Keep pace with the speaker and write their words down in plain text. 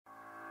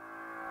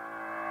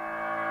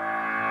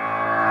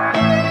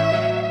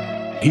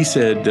He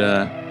said,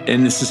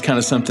 and this is kind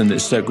of something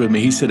that stuck with me,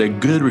 he said, a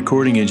good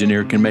recording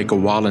engineer can make a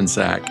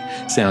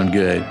Wallensack sound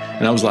good.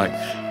 And I was like,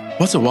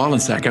 what's a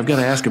Wallensack? I've got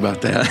to ask about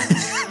that.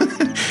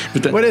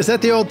 But what is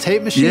that, the old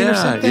tape machine or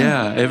something?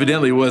 Yeah.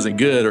 Evidently it wasn't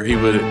good, or he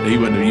wouldn't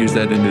have used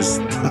that in his...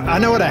 I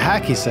know what a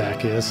hacky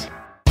sack is.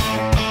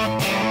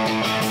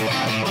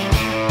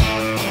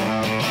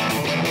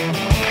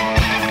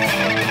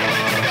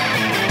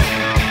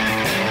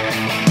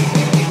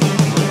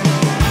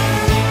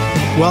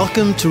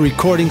 Welcome to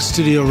Recording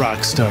Studio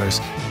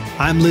Rockstars.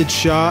 I'm Lid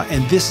Shaw,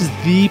 and this is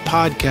the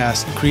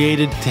podcast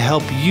created to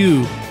help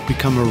you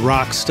become a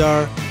rock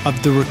star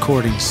of the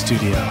recording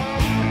studio.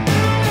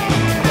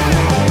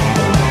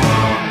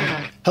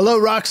 Hello,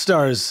 rock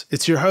stars.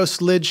 It's your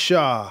host, Lid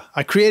Shaw.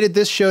 I created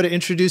this show to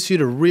introduce you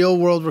to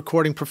real-world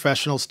recording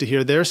professionals to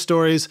hear their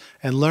stories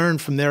and learn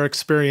from their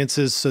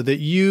experiences so that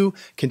you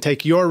can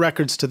take your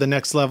records to the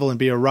next level and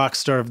be a rock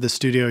star of the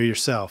studio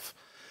yourself.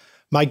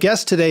 My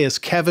guest today is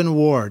Kevin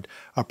Ward,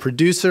 a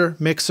producer,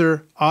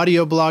 mixer,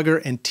 audio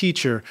blogger, and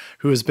teacher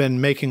who has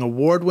been making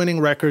award-winning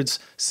records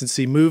since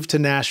he moved to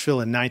Nashville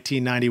in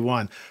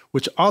 1991,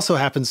 which also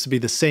happens to be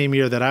the same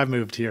year that I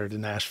moved here to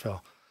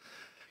Nashville.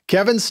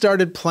 Kevin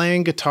started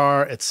playing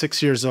guitar at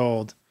 6 years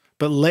old,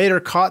 but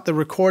later caught the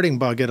recording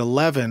bug at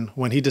 11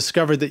 when he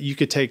discovered that you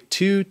could take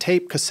two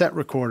tape cassette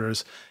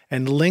recorders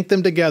and link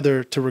them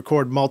together to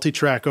record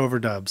multi-track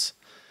overdubs.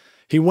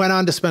 He went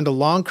on to spend a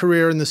long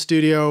career in the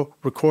studio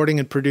recording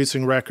and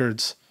producing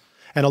records.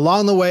 And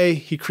along the way,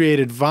 he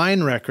created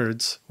Vine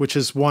Records, which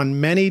has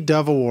won many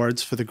Dove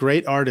Awards for the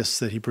great artists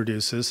that he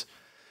produces.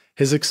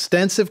 His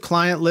extensive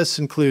client list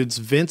includes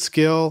Vince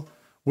Gill,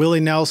 Willie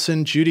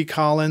Nelson, Judy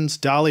Collins,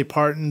 Dolly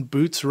Parton,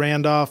 Boots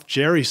Randolph,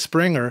 Jerry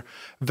Springer,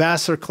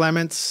 Vassar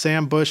Clements,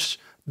 Sam Bush,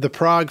 the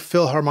Prague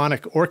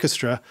Philharmonic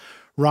Orchestra,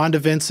 Rhonda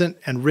Vincent,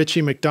 and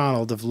Richie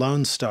McDonald of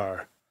Lone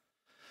Star.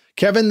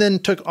 Kevin then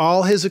took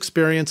all his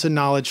experience and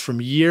knowledge from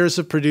years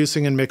of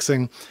producing and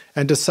mixing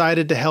and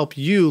decided to help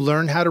you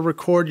learn how to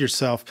record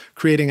yourself,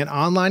 creating an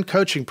online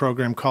coaching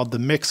program called The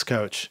Mix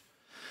Coach.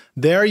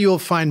 There you will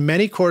find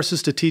many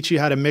courses to teach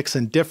you how to mix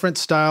in different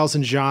styles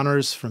and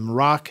genres, from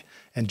rock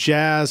and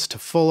jazz to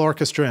full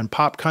orchestra and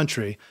pop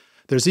country.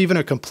 There's even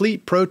a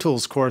complete Pro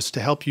Tools course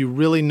to help you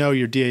really know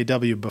your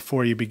DAW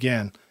before you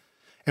begin.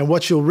 And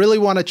what you'll really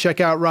want to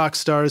check out, rock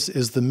stars,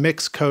 is the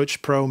Mix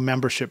Coach Pro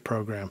membership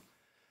program.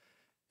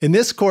 In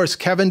this course,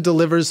 Kevin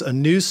delivers a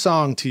new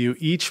song to you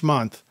each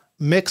month,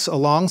 mix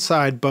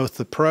alongside both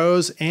the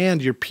pros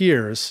and your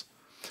peers,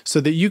 so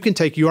that you can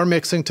take your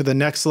mixing to the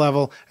next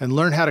level and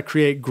learn how to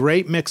create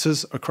great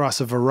mixes across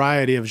a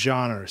variety of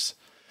genres.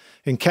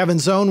 In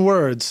Kevin's own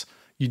words,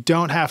 you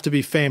don't have to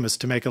be famous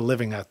to make a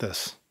living at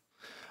this.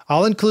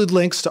 I'll include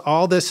links to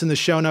all this in the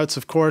show notes,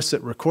 of course,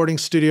 at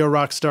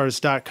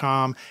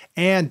recordingstudiorockstars.com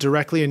and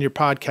directly in your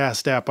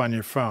podcast app on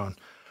your phone.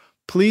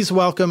 Please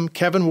welcome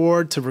Kevin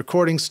Ward to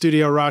Recording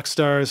Studio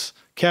Rockstars.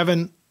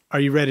 Kevin, are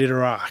you ready to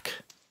rock?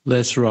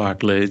 Let's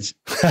rock, Lids.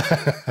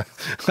 I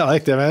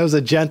like that, man. It was a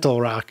gentle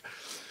rock.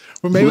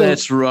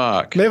 Let's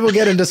rock. Maybe we'll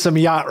get into some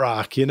yacht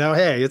rock, you know?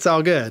 Hey, it's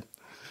all good.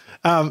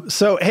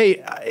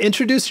 Hey,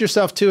 introduce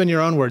yourself too in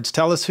your own words.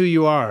 Tell us who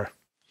you are.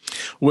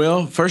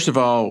 Well, first of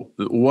all,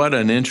 what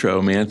an intro,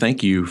 man.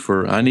 Thank you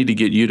I need to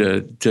get you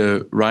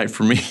to write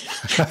for me,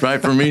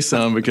 write for me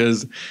some,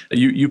 because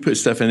you put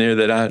stuff in there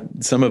that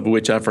some of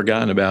which I've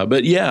forgotten about.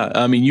 But yeah,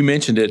 I mean, you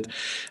mentioned it.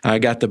 I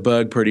got the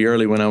bug pretty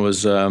early when I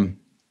was,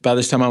 by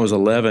this time I was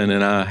 11,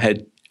 and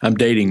I'm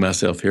dating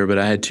myself here, but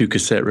I had two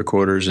cassette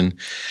recorders, and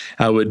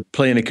I would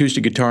play an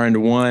acoustic guitar into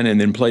one and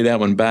then play that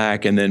one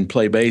back and then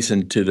play bass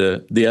into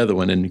the other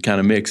one and kind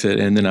of mix it.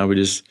 And then I would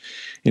just,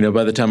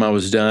 by the time I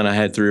was done, I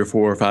had 3 or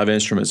 4 or 5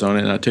 instruments on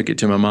it, and I took it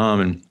to my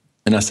mom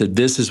and I said,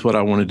 this is what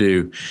I want to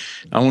do.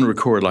 I want to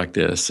record like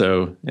this.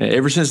 So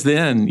ever since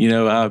then,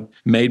 I've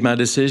made my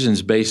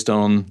decisions based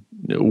on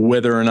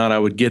whether or not I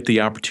would get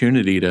the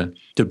opportunity to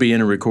be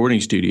in a recording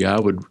studio. I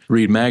would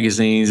read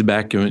magazines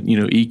back in,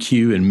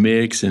 EQ and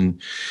Mix and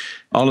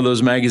all of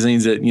those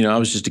magazines that, I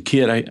was just a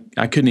kid.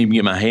 I couldn't even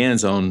get my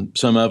hands on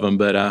some of them,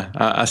 but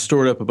I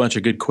stored up a bunch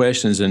of good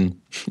questions. And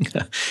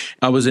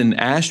I was in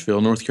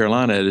Asheville, North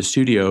Carolina at a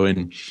studio,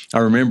 and I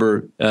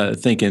remember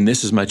thinking,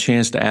 this is my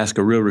chance to ask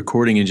a real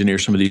recording engineer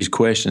some of these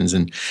questions.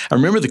 And I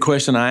remember the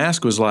question I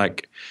asked was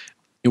like,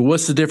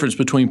 what's the difference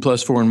between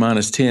 +4 and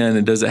 -10,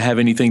 and does it have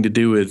anything to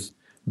do with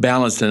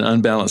balanced and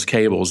unbalanced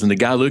cables? And the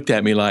guy looked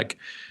at me like,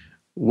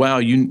 wow,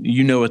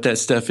 you know what that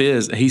stuff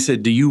is. He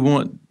said,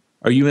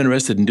 are you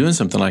interested in doing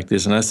something like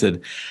this? And I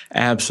said,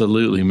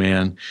 absolutely,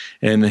 man.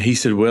 And he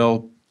said,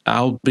 well,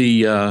 I'll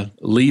be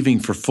leaving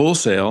for Full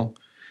Sail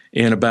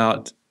in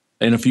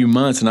a few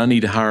months, and I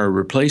need to hire a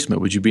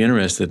replacement. Would you be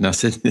interested? And I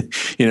said,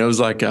 it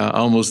was like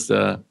almost,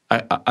 I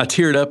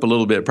teared up a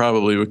little bit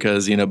probably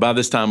because, by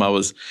this time I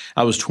was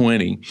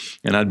 20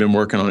 and I'd been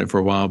working on it for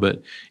a while.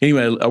 But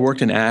anyway, I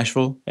worked in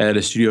Asheville at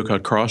a studio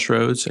called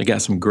Crossroads. I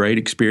got some great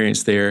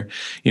experience there.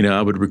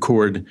 I would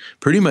record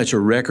pretty much a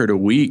record a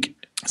week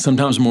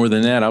sometimes more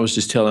than that. I was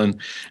just telling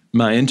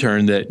my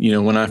intern that,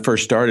 when I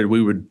first started,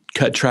 we would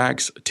cut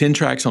tracks, 10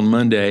 tracks on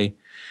Monday.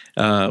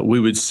 We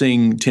would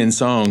sing 10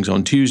 songs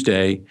on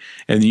Tuesday,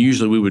 and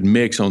usually we would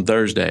mix on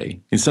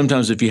Thursday. And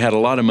sometimes if you had a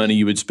lot of money,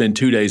 you would spend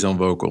 2 days on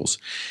vocals.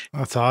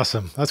 That's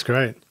awesome. That's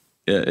great.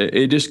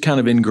 It just kind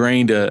of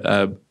ingrained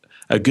a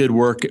good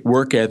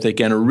work ethic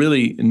and a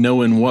really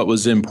knowing what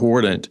was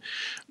important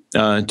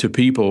to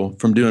people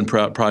from doing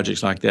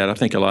projects like that. I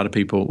think a lot of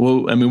people,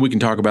 we can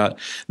talk about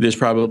this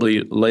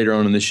probably later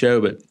on in the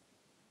show, but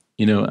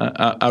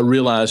I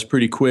realized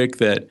pretty quick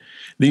that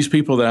these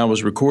people that I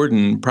was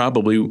recording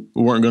probably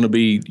weren't going to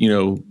be,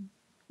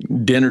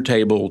 dinner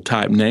table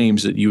type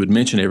names that you would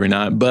mention every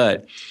night,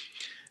 but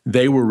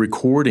they were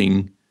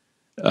recording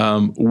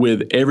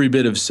with every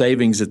bit of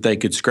savings that they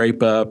could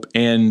scrape up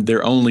and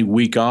their only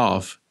week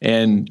off.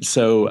 And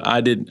so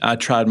I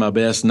tried my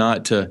best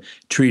not to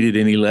treat it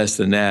any less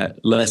than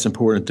that, less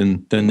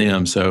important than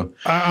them. So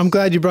I'm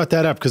glad you brought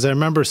that up, because I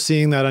remember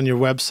seeing that on your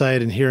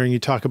website and hearing you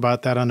talk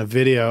about that on a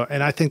video.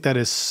 And I think that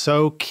is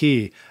so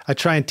key. I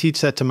try and teach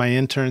that to my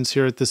interns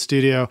here at the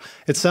studio.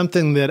 It's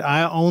something that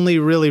I only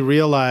really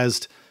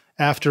realized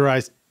after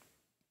I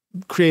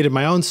created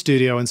my own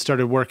studio and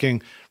started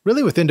working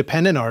really with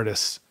independent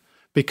artists,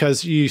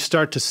 because you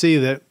start to see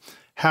that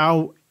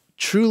how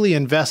truly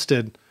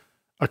invested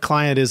a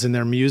client is in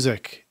their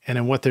music and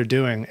in what they're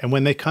doing. And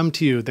when they come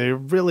to you,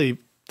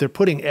 they're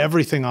putting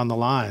everything on the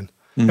line.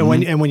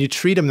 Mm-hmm. And when you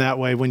treat them that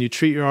way, when you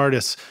treat your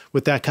artists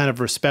with that kind of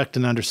respect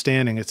and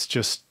understanding,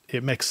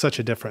 it makes such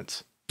a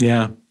difference.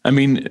 Yeah.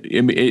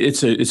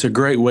 It's a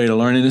great way to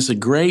learn, and it's a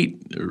great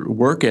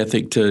work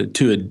ethic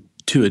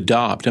to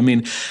adopt.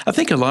 I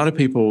think a lot of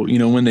people,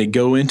 when they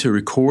go into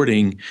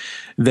recording,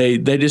 they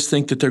just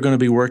think that they're going to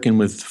be working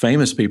with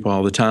famous people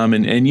all the time.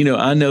 And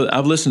I know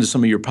I've listened to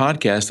some of your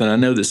podcasts, and I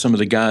know that some of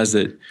the guys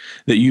that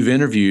you've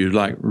interviewed,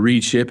 like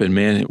Reed Shippen,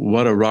 man,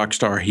 what a rock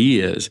star he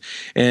is.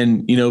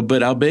 And,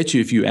 but I'll bet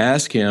you if you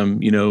ask him,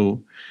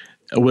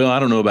 well, I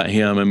don't know about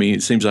him.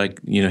 It seems like,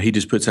 he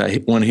just puts out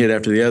one hit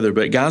after the other.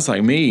 But guys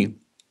like me,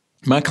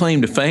 my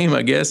claim to fame,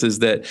 I guess, is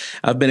that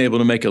I've been able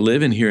to make a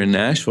living here in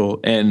Nashville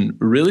and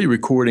really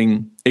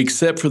recording,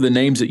 except for the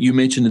names that you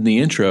mentioned in the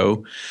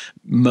intro,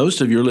 most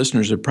of your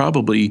listeners have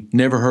probably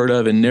never heard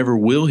of and never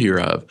will hear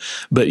of.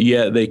 But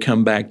yet they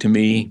come back to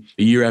me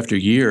year after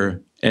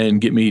year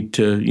and get me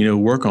to,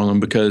 work on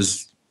them,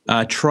 because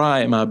I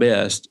try my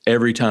best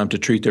every time to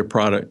treat their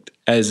product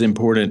as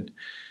important.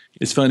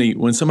 It's funny,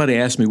 when somebody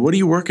asks me, what are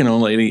you working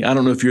on lately? I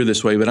don't know if you're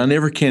this way, but I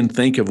never can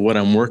think of what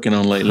I'm working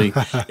on lately,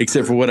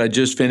 except for what I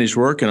just finished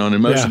working on.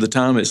 And most of the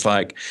time it's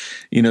like,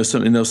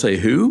 something, they'll say,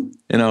 who?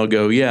 And I'll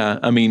go, yeah,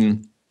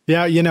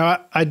 Yeah,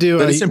 I do.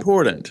 But it's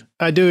important.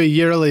 I do a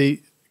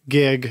yearly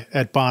gig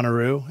at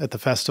Bonnaroo at the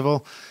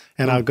festival,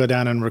 and I'll go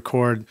down and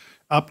record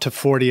up to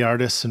 40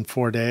 artists in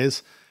 4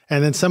 days.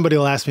 And then somebody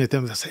will ask me at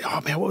them, they'll say,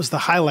 oh man, what was the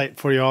highlight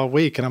for you all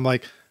week? And I'm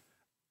like,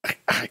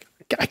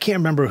 I can't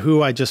remember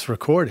who I just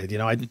recorded.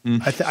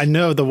 I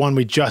know the one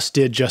we just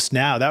did just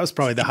now. That was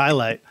probably the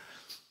highlight.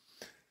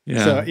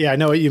 Yeah. So yeah, I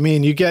know what you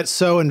mean. You get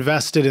so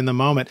invested in the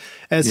moment.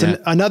 And it's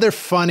another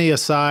funny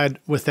aside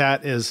with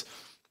that is,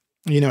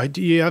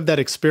 you have that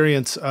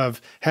experience of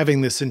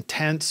having this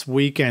intense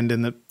weekend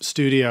in the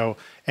studio,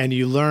 and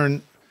you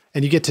learn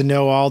and you get to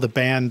know all the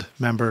band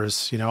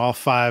members, all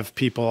 5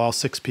 people, all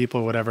 6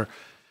 people, whatever.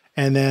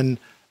 And then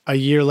a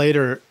year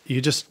later,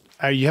 you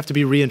have to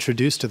be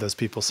reintroduced to those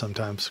people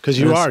sometimes, because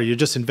you're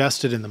just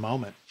invested in the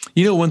moment.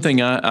 One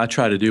thing I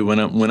try to do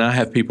when I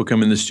have people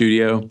come in the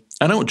studio,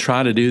 I don't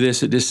try to do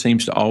this. It just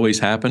seems to always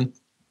happen.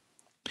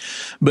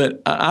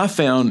 But I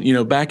found,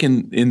 back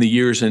in the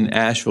years in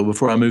Asheville,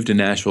 before I moved to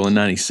Nashville in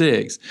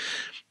 96,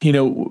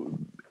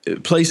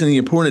 placing the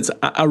importance,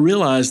 I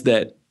realized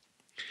that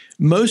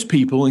most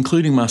people,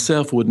 including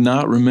myself, would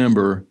not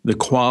remember the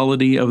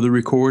quality of the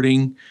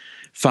recording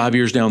 5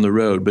 years down the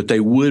road, but they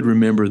would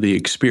remember the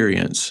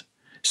experience.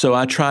 So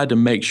I tried to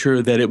make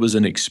sure that it was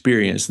an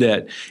experience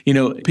that,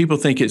 people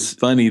think it's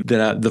funny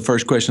that the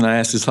first question I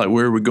asked is like,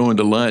 where are we going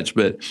to lunch?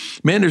 But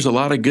man, there's a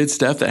lot of good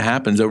stuff that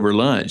happens over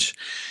lunch.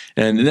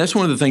 And that's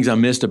one of the things I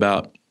missed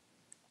about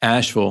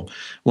Asheville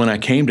when I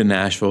came to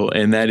Nashville,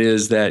 and that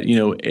is that,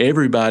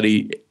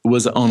 everybody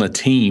was on a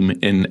team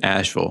in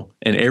Asheville,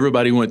 and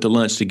everybody went to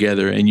lunch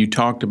together, and you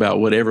talked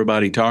about what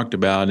everybody talked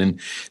about. And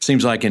it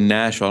seems like in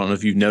Nashville, I don't know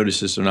if you've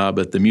noticed this or not,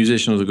 but the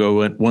musicians will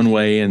go one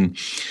way, and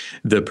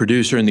the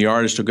producer and the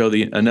artist will go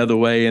another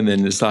way, and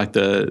then it's like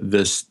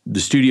the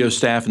studio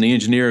staff and the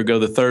engineer will go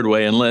the third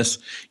way, unless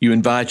you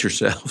invite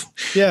yourself.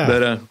 Yeah,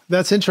 but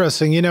that's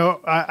interesting.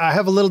 I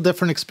have a little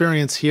different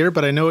experience here,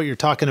 but I know what you're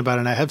talking about,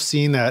 and I have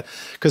seen that,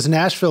 because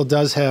Nashville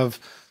does have,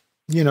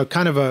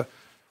 kind of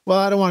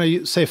I don't want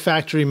to say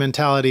factory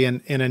mentality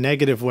in a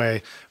negative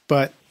way,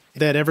 but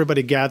that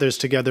everybody gathers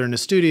together in a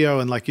studio.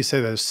 And like you say,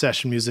 there's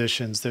session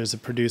musicians, there's a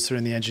producer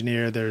and the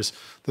engineer, there's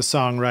the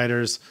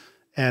songwriters.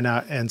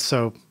 And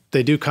so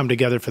they do come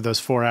together for those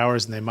 4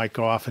 hours, and they might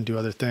go off and do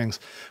other things.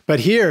 But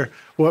here,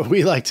 what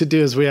we like to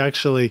do is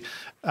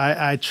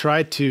I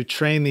try to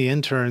train the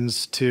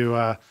interns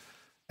to,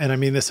 and I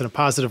mean this in a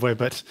positive way,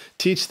 but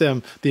teach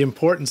them the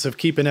importance of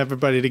keeping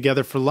everybody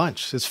together for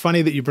lunch. It's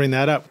funny that you bring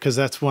that up because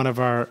that's one of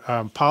our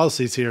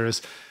policies here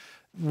is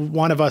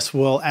one of us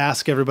will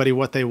ask everybody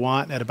what they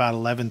want at about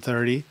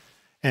 11:30.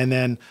 And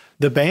then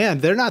the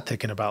band, they're not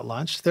thinking about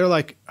lunch. They're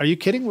like, are you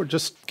kidding? We're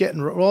just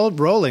getting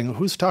rolling.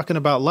 Who's talking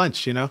about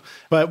lunch,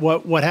 But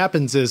what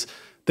happens is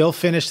they'll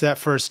finish that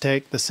first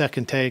take, the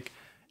second take,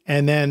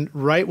 and then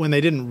right when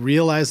they didn't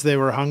realize they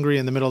were hungry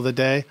in the middle of the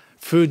day,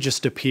 food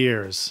just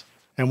appears.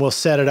 And we'll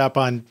set it up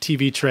on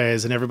TV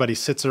trays and everybody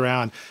sits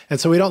around. And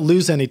so we don't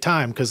lose any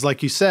time because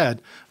like you said,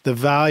 the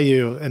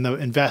value and the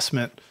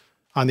investment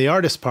on the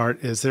artist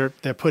part is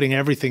they're putting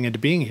everything into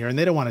being here, and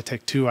they don't want to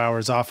take 2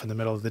 hours off in the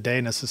middle of the day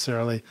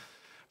necessarily,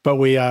 but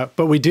we do.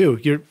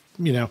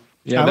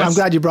 I'm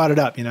glad you brought it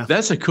up.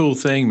 That's a cool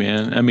thing,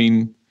 man. I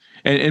mean,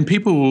 and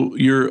people,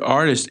 your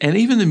artists, and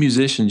even the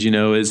musicians,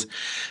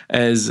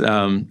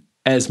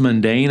 as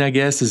mundane, I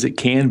guess, as it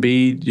can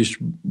be,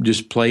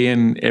 just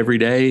playing every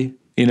day.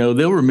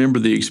 They'll remember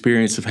the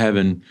experience of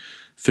having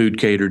food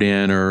catered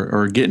in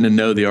or getting to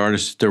know the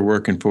artists they're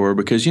working for.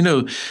 Because,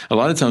 a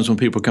lot of times when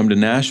people come to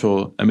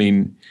Nashville, I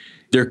mean,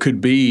 there could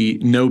be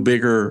no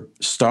bigger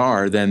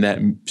star than that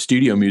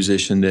studio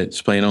musician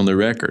that's playing on the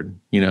record,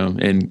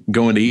 and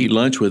going to eat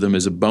lunch with them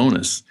is a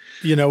bonus.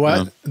 You know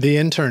what? The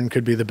intern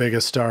could be the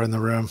biggest star in the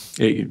room.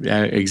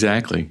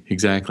 Exactly.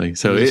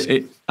 So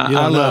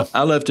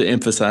I love to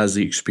emphasize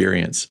the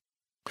experience.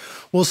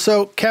 Well,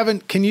 so Kevin,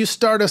 can you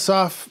start us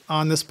off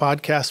on this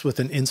podcast with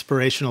an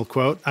inspirational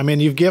quote? I mean,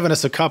 you've given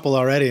us a couple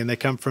already and they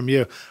come from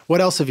you. What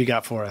else have you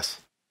got for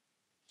us?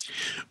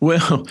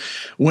 Well,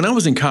 when I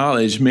was in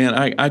college, man,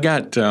 I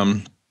got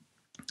to,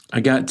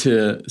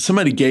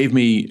 somebody gave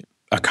me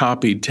a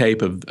copied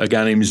tape of a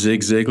guy named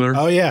Zig Ziglar.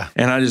 Oh, yeah.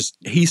 And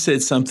he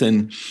said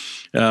something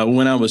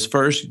when I was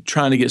first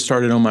trying to get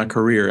started on my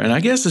career. And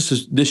I guess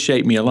this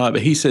shaped me a lot,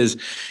 but he says,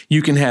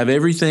 you can have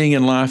everything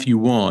in life you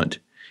want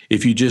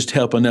if you just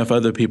help enough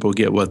other people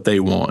get what they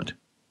want.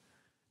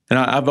 And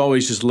I've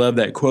always just loved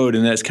that quote,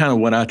 and that's kind of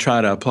what I try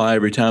to apply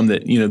every time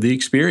that, the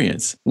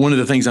experience. One of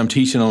the things I'm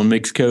teaching on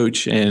Mixed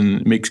Coach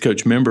and Mixed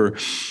Coach Member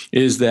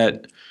is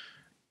that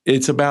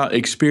it's about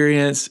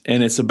experience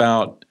and it's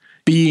about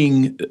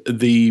being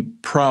the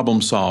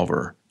problem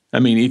solver.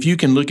 I mean, if you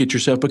can look at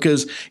yourself,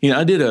 because,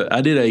 I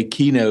did a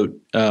keynote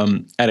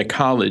at a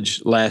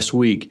college last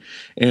week,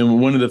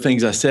 and one of the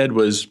things I said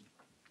was,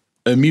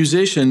 a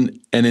musician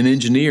and an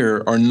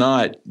engineer are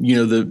not,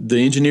 the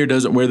engineer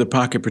doesn't wear the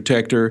pocket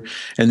protector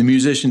and the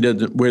musician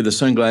doesn't wear the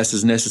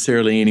sunglasses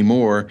necessarily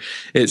anymore.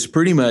 It's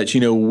pretty much,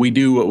 we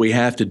do what we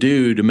have to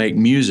do to make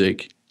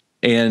music.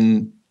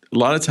 And a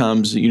lot of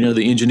times,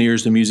 the engineer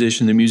is the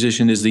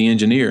musician is the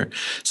engineer.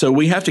 So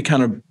we have to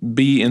kind of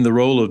be in the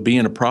role of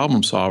being a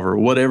problem solver,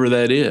 whatever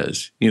that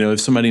is.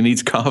 If somebody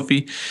needs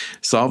coffee,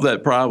 solve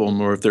that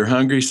problem. Or if they're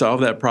hungry, solve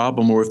that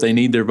problem. Or if they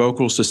need their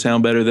vocals to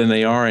sound better than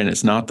they are and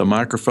it's not the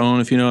microphone,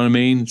 if you know what I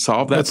mean,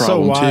 solve that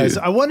problem too. That's so wise.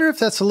 I wonder if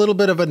that's a little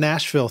bit of a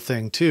Nashville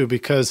thing too,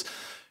 because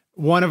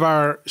one of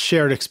our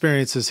shared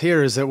experiences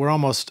here is that we're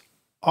almost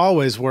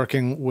always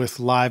working with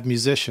live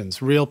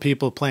musicians, real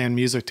people playing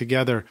music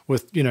together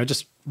with,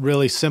 just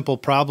really simple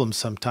problems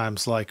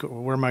sometimes, like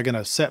where am I going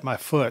to set my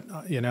foot,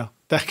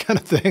 that kind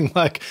of thing.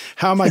 Like,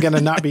 how am I going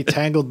to not be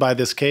tangled by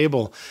this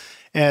cable?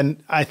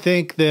 And I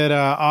think that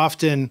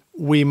often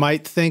we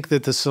might think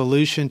that the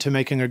solution to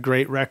making a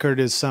great record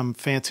is some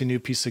fancy new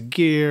piece of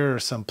gear or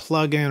some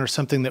plug-in or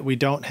something that we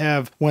don't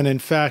have, when in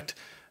fact,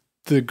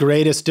 the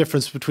greatest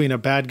difference between a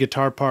bad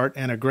guitar part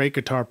and a great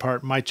guitar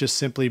part might just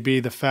simply be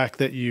the fact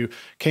that you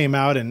came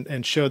out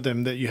and showed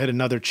them that you had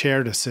another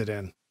chair to sit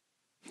in.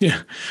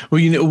 Yeah.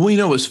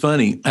 Well, what's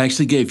funny? I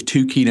actually gave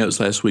 2 keynotes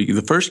last week.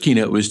 The first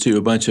keynote was to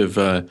a bunch of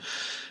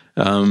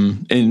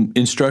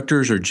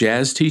instructors or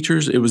jazz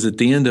teachers. It was at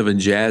the end of a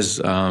jazz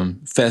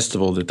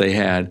festival that they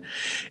had.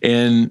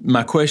 And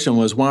my question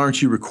was, why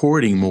aren't you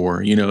recording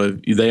more?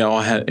 They all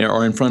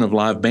are in front of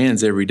live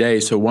bands every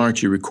day, so why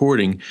aren't you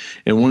recording?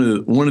 And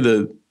one of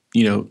the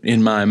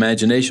in my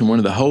imagination, one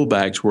of the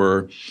holdbacks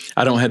were,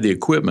 I don't have the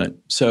equipment.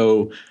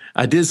 So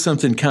I did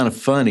something kind of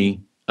funny,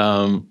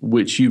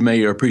 which you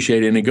may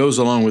appreciate, and it goes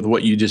along with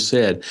what you just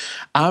said.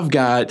 I've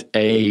got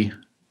a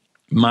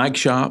mic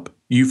shop,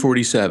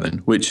 U47,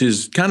 which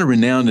is kind of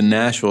renowned in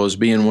Nashville as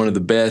being one of the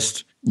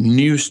best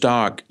new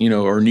stock,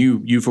 or new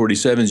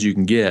U47s you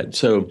can get.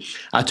 So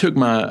I took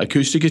my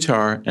acoustic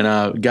guitar and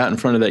I got in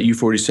front of that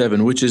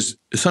U47, which is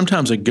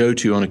sometimes a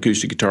go-to on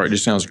acoustic guitar. It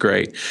just sounds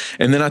great.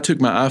 And then I took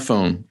my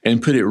iPhone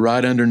and put it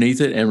right underneath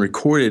it and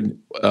recorded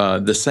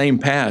the same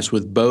pass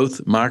with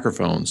both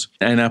microphones.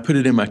 And I put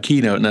it in my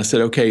keynote and I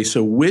said, okay,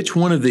 so which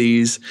one of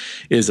these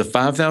is a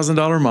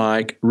 $5,000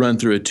 mic run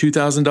through a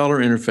 $2,000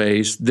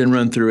 interface, then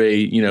run through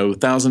a,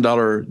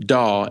 $1,000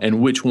 DAW, and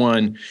which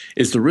one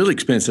is the really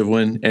expensive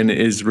one and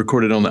is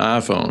recorded on the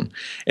iPhone?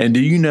 And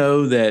do you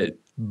know that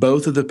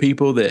both of the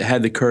people that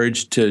had the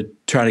courage to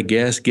try to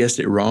guessed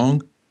it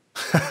wrong?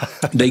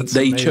 They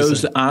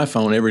chose the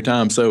iPhone every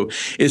time. So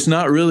it's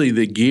not really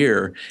the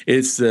gear,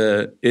 it's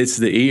the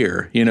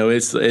ear.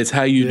 It's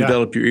how you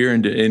develop your ear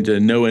into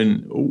knowing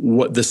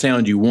what the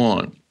sound you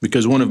want.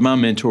 Because one of my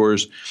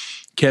mentors,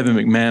 Kevin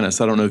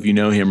McManus, I don't know if you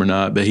know him or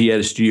not, but he had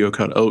a studio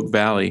called Oak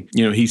Valley.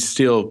 He's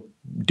still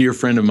a dear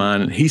friend of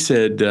mine. And he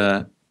said,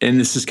 and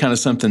this is kind of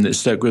something that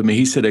stuck with me.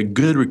 He said, a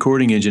good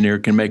recording engineer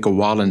can make a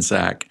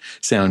Wallensack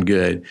sound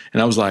good.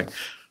 And I was like,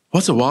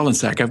 what's a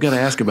Wallensack? I've got to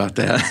ask about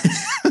that.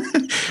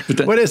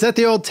 What is that,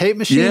 the old tape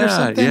machine or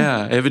something?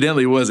 Yeah.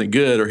 Evidently it wasn't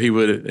good, or he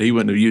wouldn't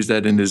have used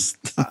that in his.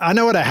 I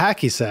know what a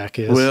hacky sack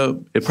is.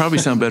 Well, it probably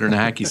sounds better than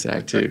a hacky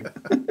sack too.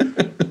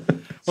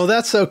 Well,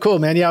 that's so cool,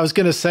 man. Yeah, I was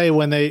going to say,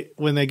 when they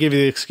give you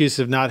the excuse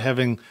of not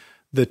having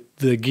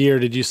the gear,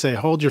 did you say,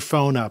 hold your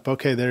phone up?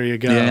 Okay, there you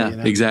go. Yeah,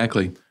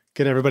 exactly.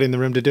 Get everybody in the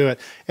room to do it.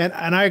 And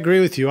I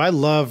agree with you. I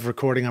love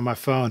recording on my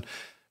phone.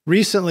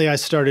 Recently, I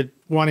started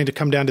wanting to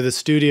come down to the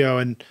studio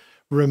and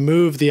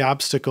remove the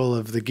obstacle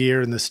of the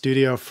gear in the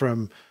studio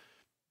from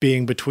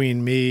being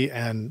between me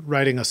and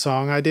writing a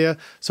song idea.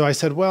 So I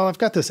said, well, I've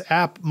got this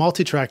app,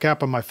 multi-track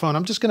app on my phone.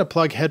 I'm just going to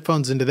plug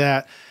headphones into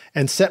that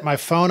and set my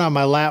phone on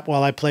my lap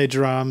while I play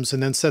drums,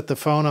 and then set the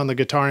phone on the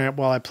guitar amp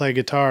while I play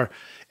guitar.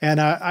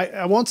 And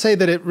I won't say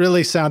that it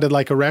really sounded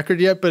like a record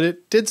yet, but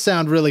it did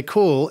sound really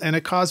cool, and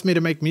it caused me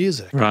to make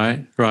music.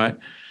 Right.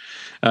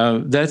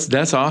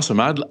 That's awesome.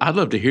 I'd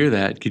love to hear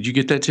that. Could you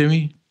get that to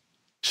me?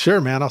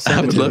 Sure, man. I'll send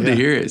it to you. I would love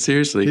to hear it.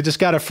 Seriously. You just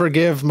got to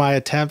forgive my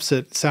attempts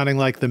at sounding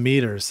like the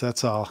Meters.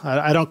 That's all.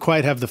 I don't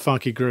quite have the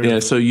funky groove. Yeah,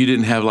 so you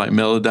didn't have like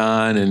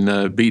Melodyne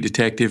and Beat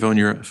Detective on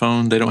your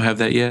phone? They don't have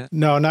that yet?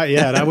 No, not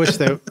yet. I wish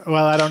they,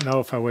 well, I don't know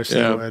if I wish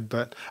they would,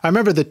 but I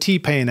remember the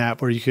T-Pain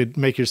app where you could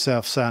make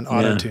yourself sound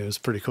auto-tune. It was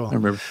pretty cool. I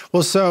remember.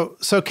 Well,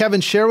 so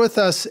Kevin, share with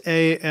us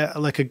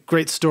a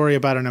great story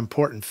about an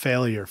important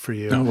failure for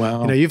you. Oh,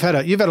 wow. You've had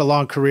a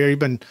long career. You've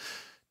been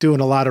doing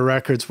a lot of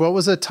records. What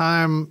was a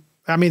time?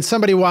 I mean,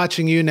 somebody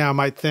watching you now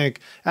might think,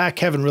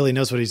 Kevin really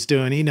knows what he's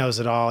doing. He knows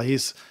it all. He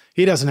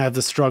doesn't have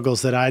the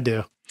struggles that I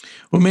do.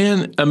 Well,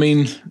 man, I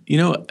mean,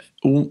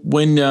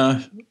 when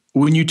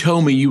you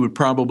told me you would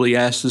probably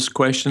ask this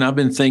question, I've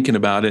been thinking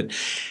about it.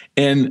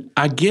 And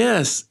I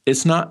guess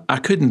I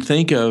couldn't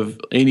think of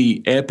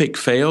any epic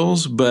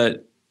fails,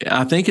 but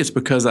I think it's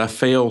because I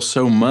fail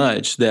so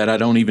much that I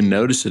don't even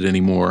notice it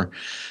anymore.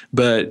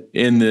 But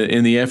in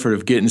the effort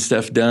of getting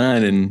stuff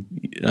done and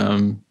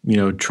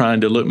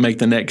trying to make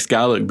the next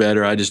guy look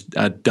better, I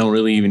don't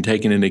really even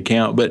take it into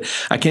account. But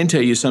I can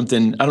tell you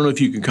something. I don't know if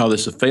you can call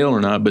this a fail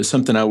or not, but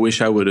something I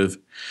wish I would have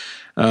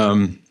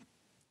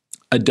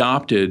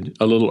adopted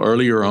a little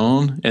earlier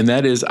on, and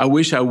that is I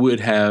wish I would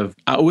have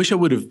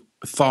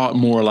thought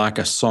more like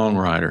a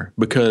songwriter,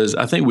 because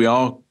I think we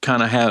all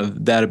kind of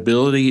have that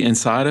ability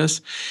inside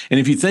us. And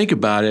if you think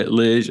about it,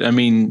 Liz, I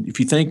mean, if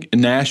you think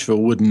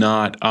Nashville would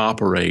not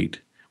operate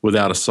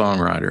without a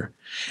songwriter,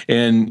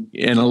 and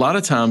a lot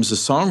of times the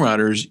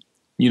songwriters,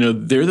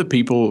 they're the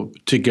people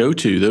to go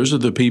to. Those are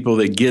the people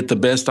that get the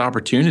best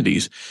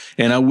opportunities.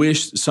 And I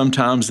wish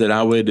sometimes that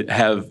I would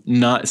have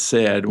not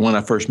said when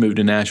I first moved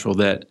to Nashville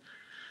that,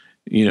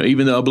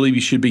 even though I believe you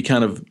should be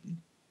kind of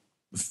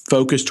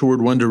focused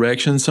toward one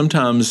direction,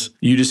 sometimes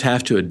you just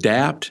have to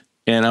adapt.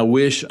 And I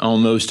wish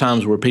on those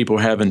times where people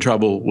are having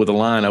trouble with a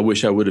line, I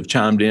wish I would have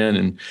chimed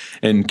in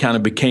and kind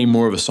of became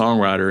more of a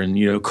songwriter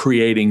and,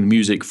 creating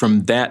music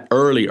from that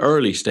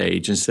early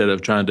stage instead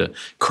of trying to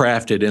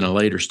craft it in a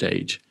later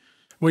stage.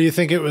 Well, you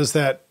think it was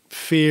that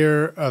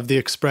fear of the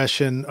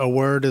expression, a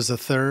word is a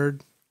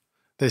third?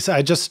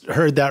 I just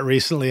heard that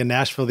recently in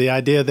Nashville, the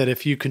idea that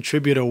if you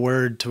contribute a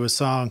word to a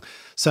song,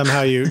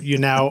 somehow you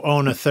now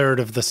own a third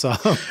of the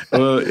song.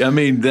 Well, I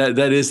mean, that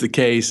is the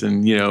case.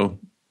 And,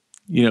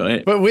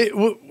 but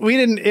we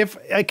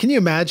didn't, can you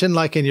imagine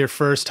like in your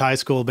first high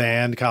school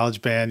band,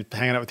 college band,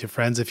 hanging out with your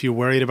friends, if you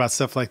worried about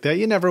stuff like that,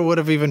 you never would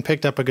have even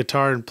picked up a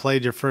guitar and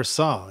played your first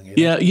song.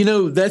 Yeah.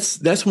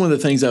 That's one of the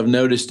things I've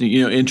noticed,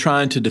 in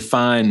trying to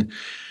define,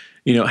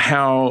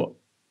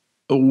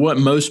 what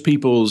most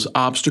people's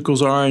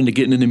obstacles are into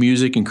getting into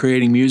music and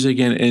creating music.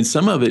 And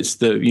some of it's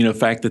the,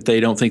 fact that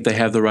they don't think they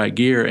have the right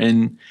gear.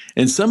 And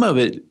some of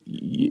it,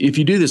 if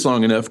you do this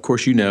long enough, of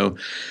course, you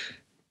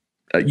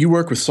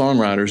work with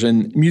songwriters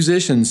and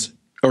musicians,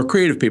 or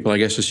creative people, I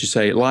guess I should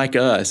say, like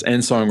us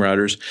and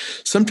songwriters.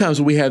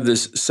 Sometimes we have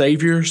this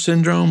savior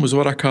syndrome, is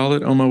what I call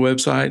it on my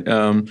website,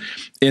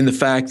 in the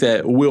fact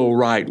that we'll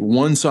write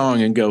one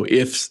song and go,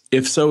 if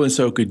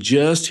so-and-so could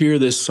just hear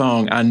this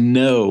song, I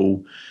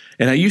know.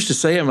 And I used to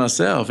say it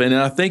myself. And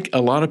I think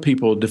a lot of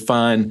people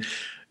define,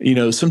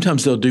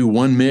 sometimes they'll do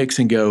one mix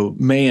and go,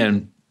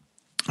 man,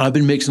 I've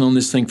been mixing on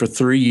this thing for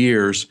 3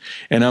 years.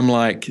 And I'm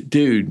like,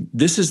 dude,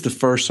 this is the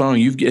first song.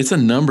 It's a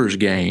numbers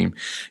game.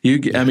 You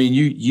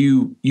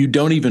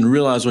don't even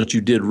realize what you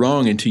did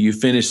wrong until you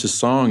finish the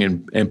song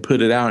and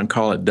put it out and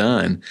call it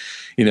done.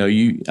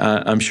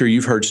 I'm sure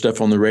you've heard stuff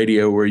on the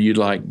radio where you'd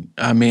like,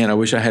 oh man, I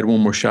wish I had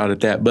one more shot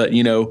at that. But,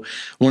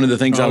 one of the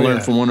things I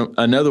learned from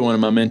another one of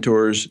my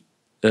mentors,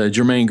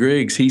 Jermaine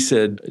Griggs, he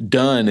said,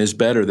 done is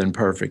better than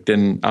perfect.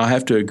 And I'll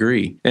have to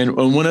agree. And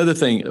one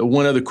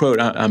other quote,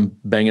 I'm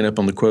banging up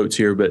on the quotes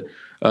here, but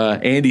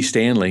Andy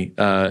Stanley,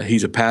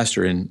 he's a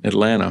pastor in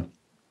Atlanta.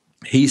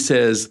 He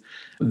says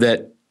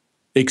that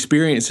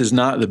experience is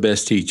not the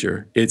best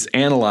teacher. It's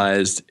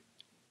analyzed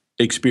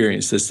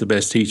experience that's the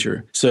best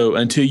teacher. So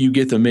until you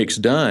get the mix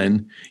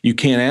done, you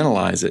can't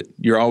analyze it.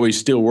 You're always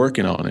still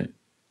working on it.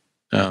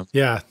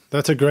 Yeah,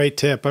 that's a great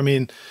tip. I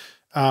mean,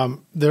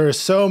 there are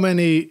so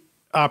many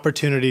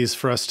opportunities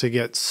for us to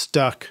get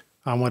stuck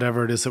on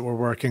whatever it is that we're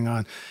working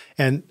on.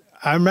 And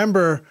I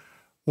remember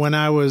when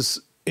I was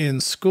in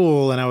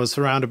school and I was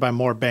surrounded by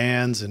more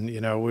bands and,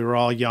 we were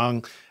all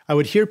young, I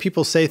would hear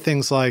people say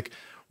things like,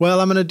 well,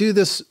 I'm going to do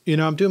this,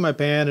 I'm doing my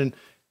band and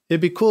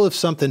it'd be cool if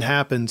something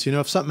happens.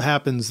 If something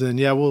happens, then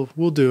yeah,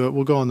 we'll do it.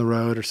 We'll go on the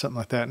road or something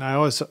like that. And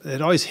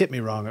it always hit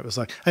me wrong. It was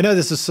like, I know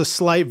this is a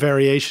slight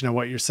variation of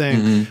what you're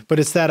saying, but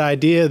it's that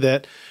idea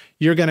that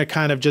you're going to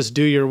kind of just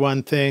do your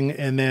one thing,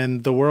 and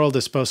then the world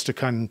is supposed to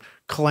come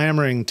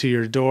clamoring to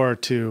your door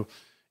to,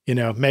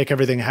 make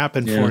everything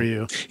happen for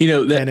you.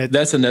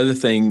 That's another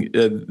thing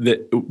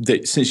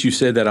that since you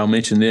said that, I'll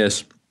mention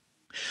this.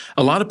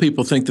 A lot of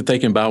people think that they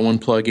can buy one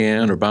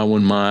plug-in or buy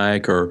one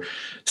mic or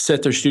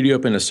set their studio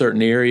up in a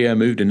certain area,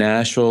 move to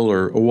Nashville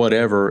or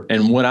whatever.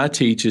 And what I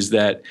teach is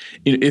that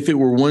if it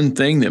were one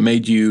thing that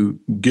made you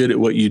good at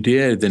what you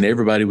did, then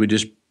everybody would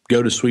just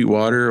go to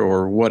Sweetwater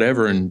or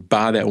whatever and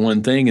buy that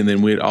one thing, and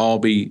then we'd all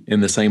be in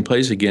the same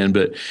place again.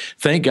 But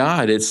thank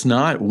God it's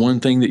not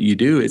one thing that you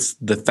do. It's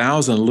the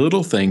 1,000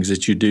 little things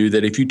that you do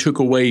that if you took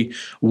away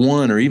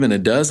one or even a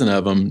dozen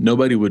of them,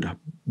 nobody would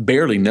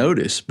barely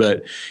notice.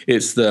 But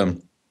it's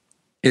the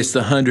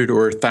 100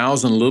 or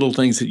 1,000 little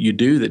things that you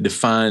do that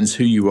defines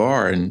who you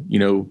are and,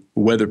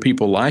 whether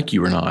people like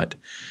you or not.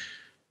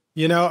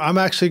 I'm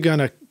actually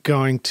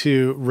going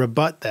to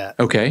rebut that.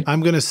 Okay.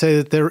 I'm going to say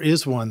that there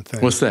is one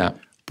thing. What's that?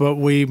 But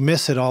we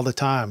miss it all the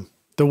time.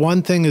 The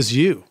one thing is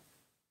you.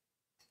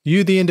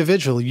 You, the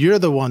individual, you're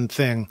the one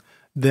thing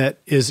that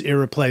is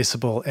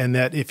irreplaceable, and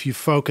that if you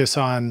focus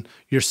on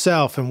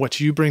yourself and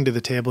what you bring to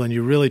the table and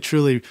you really,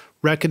 truly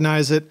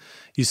recognize it,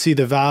 you see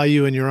the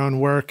value in your own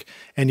work,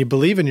 and you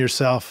believe in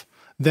yourself,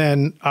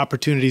 then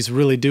opportunities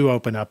really do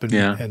open up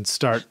and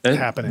start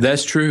happening.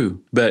 That's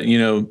true. But,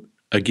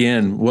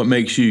 again, what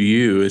makes you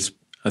you is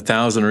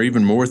 1,000 or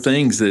even more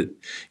things that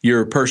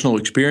your personal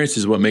experience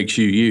is what makes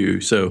you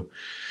you. So,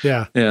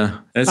 yeah.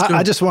 That's good.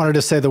 I just wanted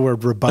to say the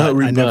word rebut.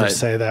 I never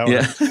say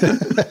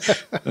that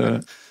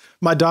word.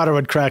 My daughter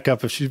would crack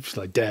up if she was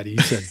like, Daddy, you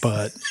said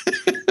but.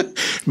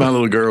 My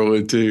little girl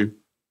would too.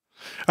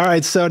 All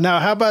right. So now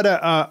how about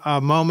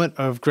a moment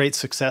of great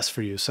success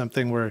for you?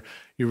 Something where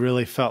you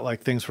really felt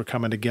like things were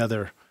coming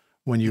together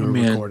when you were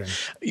recording?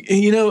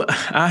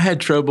 I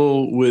had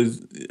trouble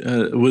with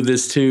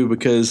this too,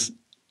 because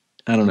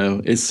I don't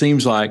know, it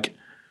seems like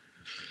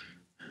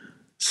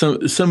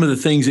some of the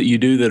things that you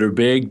do that are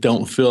big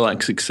don't feel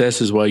like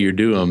successes while you're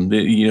doing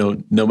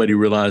them. Nobody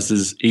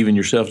realizes, even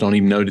yourself don't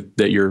even know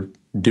that you're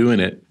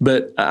doing it.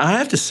 But I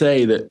have to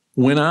say that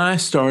when I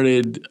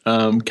started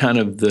kind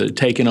of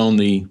taking on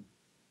the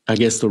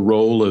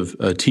role of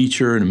a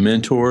teacher and a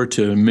mentor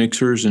to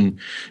mixers and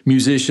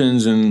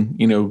musicians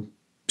and,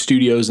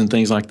 studios and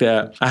things like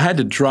that, I had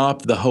to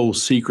drop the whole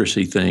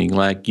secrecy thing.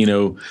 Like,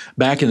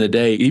 back in the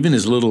day, even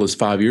as little as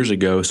 5 years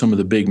ago, some of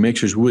the big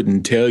mixers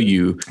wouldn't tell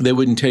you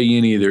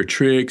any of their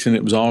tricks, and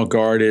it was all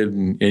guarded.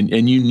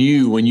 And you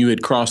knew when you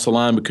had crossed the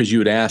line because you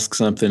would ask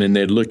something and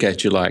they'd look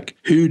at you like,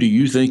 who do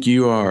you think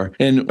you are?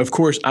 And of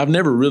course, I've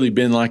never really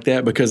been like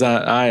that, because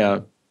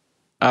I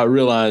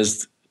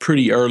realized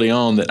pretty early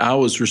on that I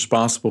was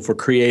responsible for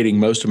creating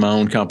most of my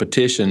own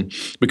competition,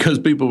 because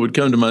people would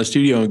come to my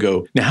studio and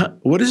go, now,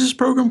 what is this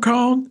program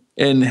called?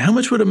 And how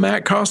much would a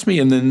Mac cost me?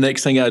 And then the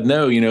next thing I'd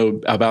know,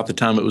 about the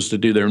time it was to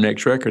do their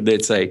next record,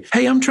 they'd say,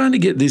 hey, I'm trying to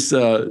get this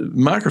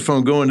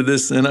microphone going to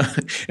this. And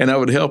I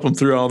would help them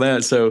through all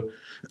that. So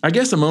I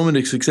guess a moment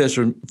of success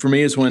for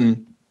me is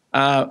when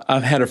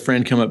I've had a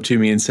friend come up to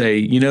me and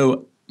say,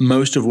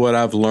 most of what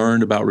I've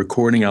learned about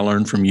recording, I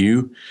learned from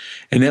you.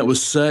 And that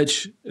was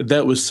such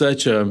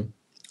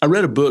I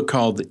read a book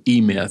called The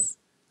E-Myth.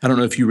 I don't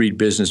know if you read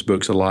business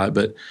books a lot,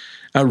 but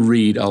I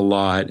read a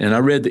lot. And I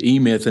read The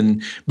E-Myth.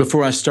 And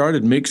before I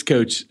started Mix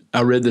Coach,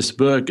 I read this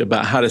book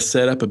about how to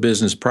set up a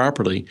business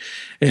properly.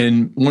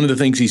 And one of the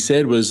things he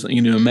said was,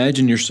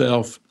 imagine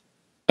yourself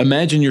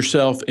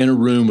in a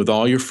room with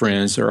all your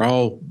friends. They're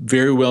all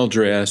very well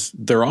dressed.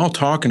 They're all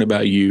talking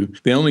about you.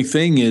 The only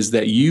thing is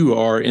that you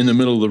are in the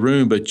middle of the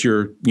room, but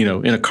you're,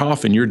 in a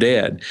coffin, you're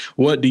dead.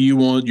 What do you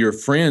want your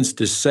friends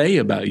to say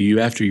about you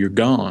after you're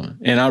gone?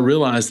 And I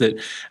realized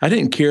that I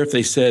didn't care if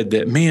they said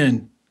that,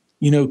 man,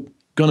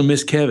 gonna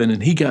miss Kevin,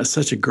 and he got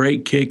such a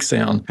great kick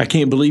sound. I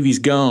can't believe he's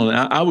gone.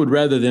 I would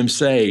rather them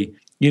say,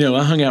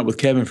 I hung out with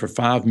Kevin for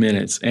 5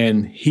 minutes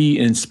and he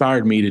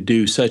inspired me to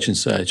do such and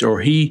such, or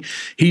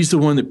he's the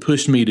one that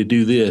pushed me to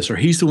do this, or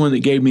he's the one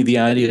that gave me the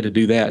idea to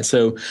do that.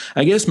 So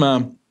I guess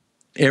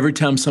every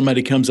time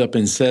somebody comes up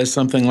and says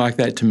something like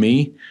that to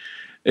me,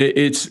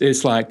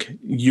 it's like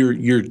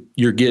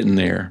you're getting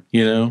there,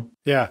 you know?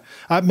 Yeah.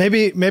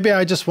 Maybe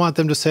I just want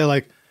them to say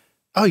like,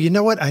 oh, you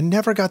know what? I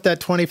never got that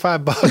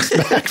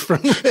 $25 back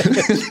from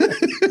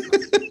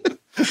it.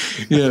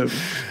 Yeah.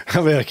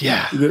 I'll be like,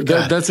 yeah.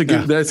 That's a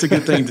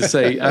good thing to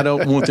say. I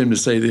don't want them to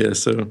say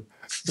this. So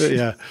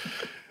yeah.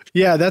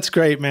 Yeah, that's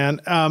great,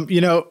 man.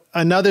 You know,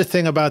 another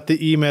thing about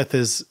the E-Myth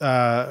is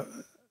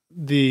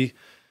the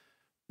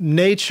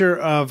nature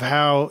of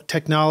how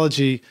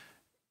technology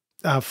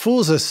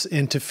fools us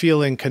into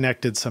feeling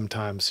connected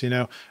sometimes. You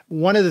know,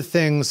 one of the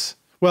things,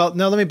 well,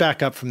 no, let me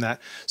back up from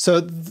that. So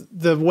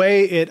the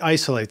way it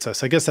isolates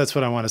us, I guess that's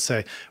what I want to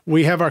say.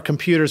 We have our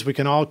computers, we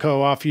can all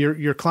go off.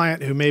 Your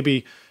client who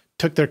maybe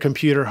took their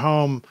computer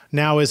home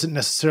now isn't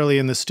necessarily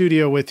in the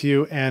studio with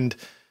you. And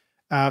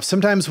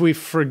sometimes we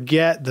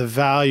forget the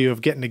value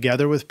of getting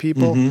together with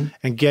people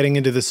and getting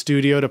into the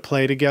studio to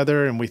play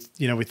together. And we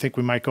think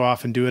we might go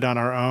off and do it on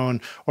our own.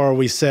 Or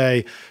we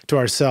say to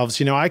ourselves,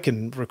 you know, I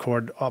can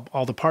record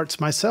all the parts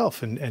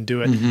myself and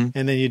do it. And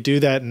then you do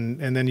that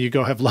and then you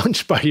go have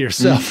lunch by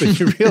yourself and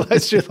you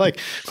realize you're like,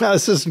 well,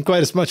 this isn't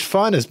quite as much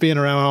fun as being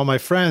around all my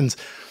friends.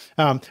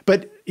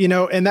 But, you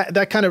know, and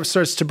that kind of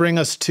starts to bring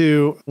us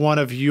to one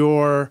of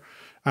your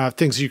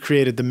things you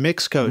created, the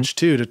Mix Coach,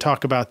 too, to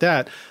talk about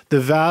that, the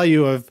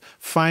value of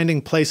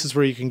finding places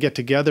where you can get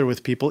together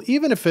with people,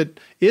 even if it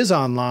is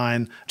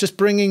online, just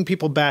bringing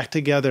people back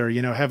together,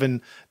 you know,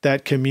 having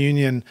that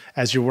communion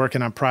as you're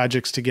working on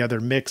projects together,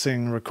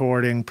 mixing,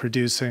 recording,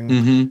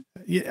 producing.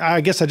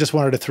 I guess I just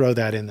wanted to throw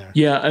that in there.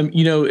 Yeah.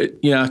 You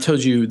know, I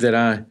told you that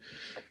I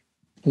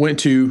went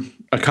to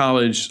a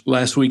college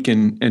last week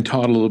and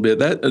taught a little bit.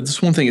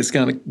 That's one thing that's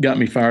kind of got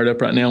me fired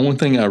up right now. One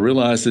thing I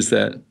realized is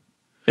that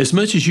as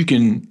much as you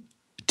can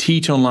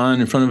teach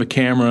online in front of a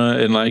camera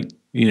and like,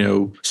 you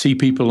know, see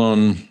people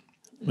on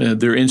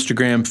their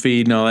Instagram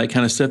feed and all that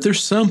kind of stuff,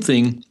 there's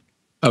something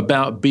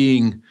about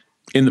being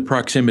in the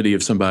proximity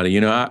of somebody.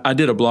 You know, I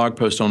did a blog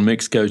post on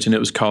Mix Coach and it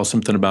was called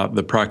something about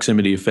the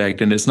proximity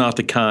effect. And it's not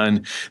the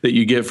kind that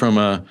you get from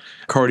a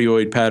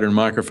cardioid pattern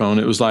microphone.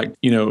 It was like,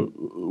 you know,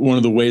 one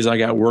of the ways I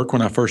got work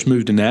when I first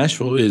moved to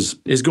Nashville is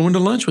going to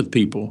lunch with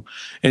people.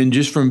 And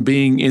just from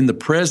being in the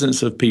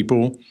presence of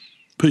people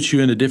puts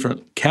you in a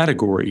different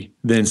category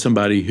than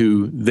somebody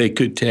who they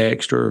could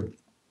text or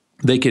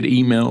they could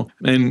email.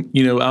 And,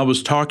 you know, I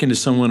was talking to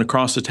someone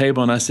across the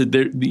table and I said,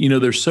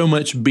 there's so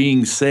much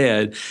being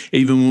said,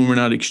 even when we're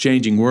not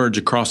exchanging words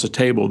across the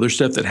table. There's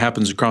stuff that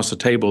happens across the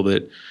table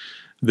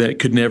that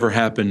could never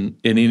happen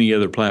in any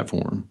other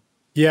platform.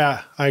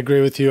 Yeah, I agree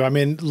with you. I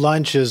mean,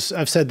 lunch is,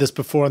 I've said this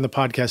before on the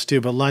podcast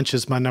too, but lunch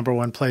is my number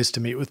one place to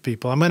meet with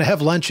people. I'm going to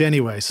have lunch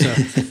anyway. So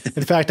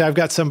in fact, I've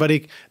got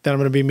somebody that I'm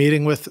going to be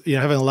meeting with, you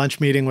know, having a lunch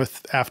meeting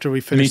with after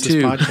we finish this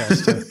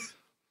podcast.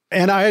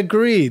 And I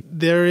agree.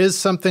 There is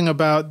something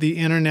about the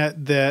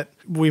internet that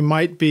we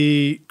might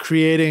be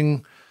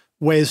creating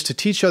ways to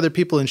teach other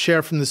people and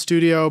share from the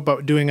studio,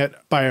 but doing it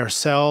by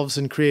ourselves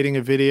and creating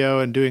a video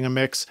and doing a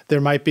mix.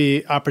 There might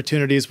be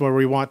opportunities where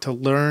we want to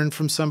learn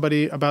from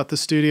somebody about the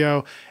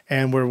studio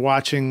and we're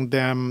watching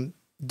them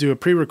do a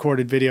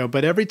pre-recorded video.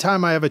 But every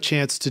time I have a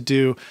chance to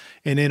do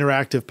an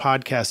interactive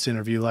podcast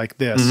interview like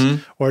this,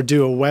 or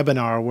do a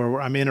webinar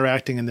where I'm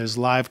interacting and there's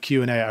live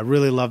Q&A, I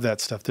really love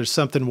that stuff. There's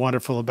something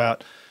wonderful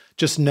about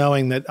just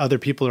knowing that other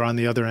people are on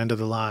the other end of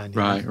the line.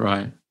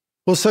 Right.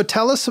 Well, so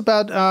tell us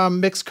about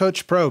Mix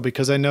Coach Pro,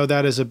 because I know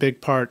that is a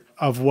big part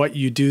of what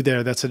you do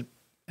there. That's an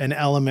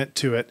element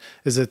to it,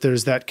 is that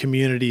there's that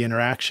community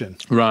interaction.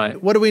 Right.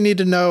 What do we need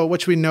to know?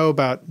 What should we know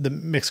about the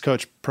Mix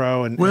Coach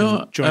Pro? And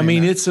I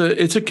mean, it's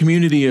a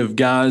community of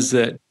guys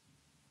that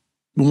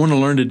want to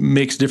learn to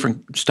mix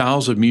different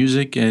styles of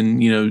music,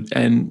 and you know,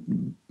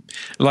 and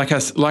like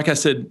I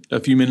said a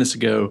few minutes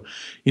ago,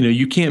 you know,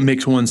 you can't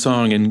mix one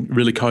song and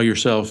really call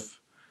yourself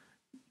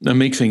a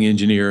mixing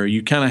engineer.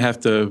 You kind of have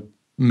to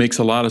mix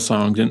a lot of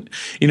songs. And,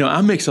 you know, I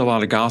mix a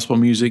lot of gospel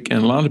music,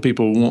 and a lot of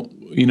people won't,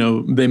 you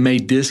know, they may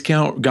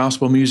discount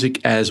gospel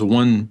music as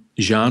one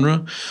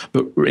genre,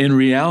 but in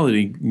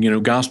reality, you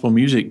know, gospel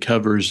music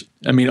covers,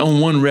 I mean,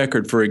 on one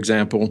record, for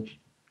example,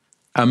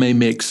 I may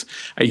mix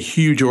a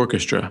huge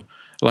orchestra,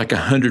 like a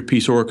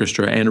 100-piece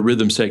orchestra and a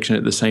rhythm section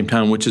at the same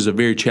time, which is a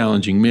very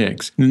challenging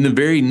mix. And then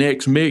the very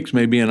next mix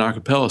may be an a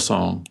cappella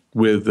song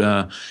with,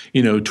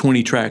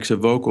 20 tracks of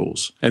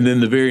vocals. And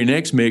then the very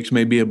next mix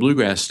may be a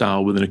bluegrass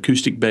style with an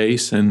acoustic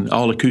bass and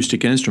all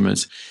acoustic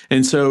instruments.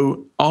 And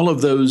so all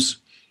those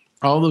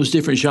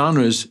different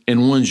genres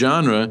in one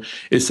genre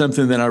is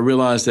something that I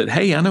realized that,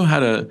 hey, I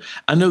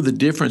know the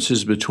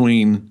differences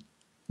between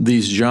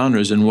these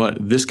genres and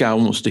what this guy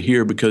wants to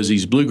hear because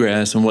he's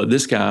bluegrass and what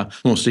this guy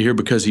wants to hear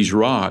because he's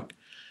rock.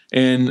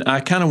 And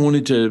I kind of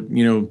wanted to,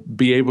 you know,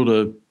 be able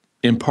to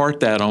impart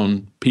that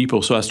on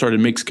people. So I started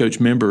Mix Coach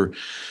Member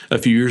a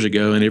few years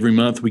ago, and every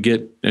month we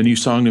get a new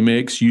song to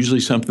mix, usually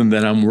something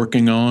that I'm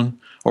working on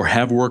or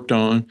have worked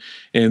on.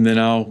 And then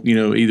I'll, you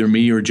know, either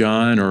me or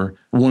John or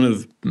one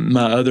of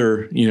my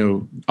other, you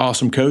know,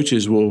 awesome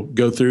coaches will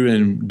go through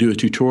and do a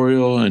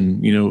tutorial,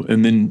 and, you know,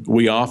 and then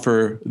we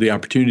offer the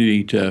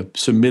opportunity to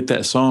submit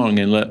that song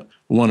and let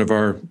one of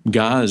our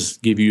guys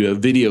give you a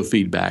video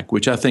feedback,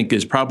 which I think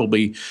is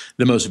probably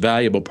the most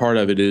valuable part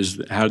of it,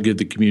 is how good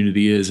the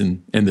community is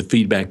and the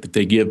feedback that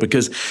they give.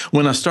 Because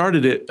when I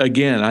started it,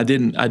 again, I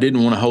didn't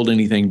want to hold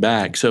anything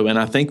back. So, and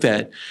I think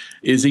that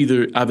is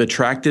either I've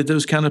attracted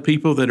those kind of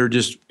people that are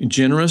just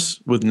generous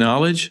with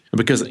knowledge,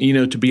 because,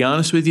 to be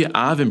honest with you,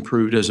 I've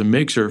improved as a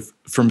mixer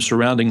from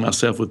surrounding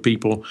myself with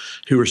people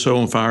who are so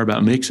on fire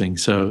about mixing.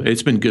 So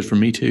it's been good for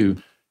me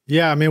too.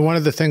 Yeah, I mean, one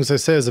of the things I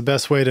say is the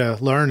best way to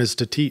learn is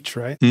to teach,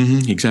 right?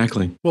 Mm-hmm,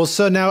 exactly. Well,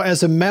 so now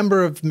as a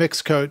member of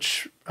Mix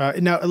Coach,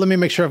 now let me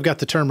make sure I've got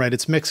the term right.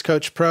 It's Mix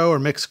Coach Pro or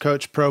Mix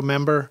Coach Pro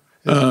member?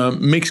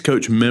 Mix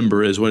Coach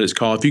Member is what it's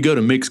called. If you go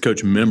to Mix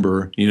Coach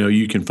Member,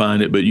 you can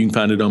find it, but you can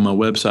find it on my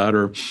website,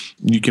 or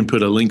you can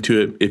put a link to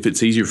it if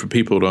it's easier for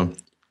people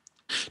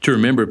to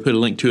remember. Put a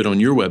link to it on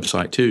your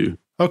website too.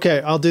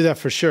 Okay, I'll do that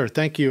for sure.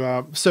 Thank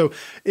you. So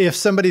if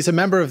somebody's a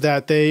member of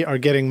that, they are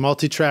getting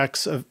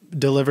multi-tracks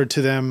delivered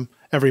to them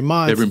every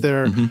month.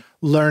 They're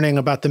learning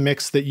about the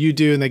mix that you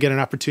do, and they get an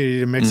opportunity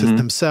to mix it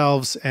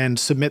themselves and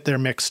submit their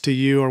mix to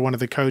you or one of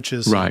the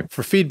coaches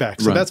for feedback.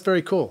 So that's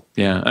very cool.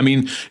 Yeah, I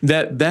mean,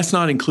 that's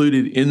not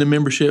included in the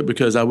membership,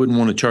 because I wouldn't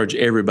want to charge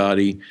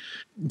everybody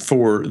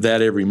for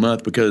that every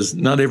month, because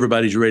not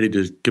everybody's ready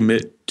to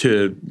commit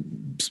to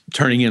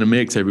turning in a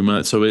mix every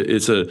month. So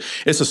it's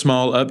a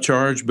small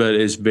upcharge, but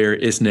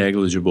it's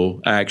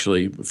negligible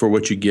actually for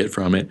what you get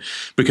from it.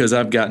 Because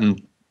I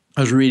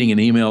was reading an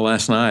email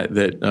last night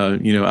that,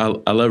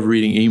 I love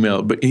reading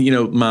email, but,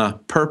 my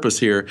purpose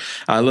here,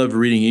 I love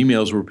reading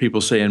emails where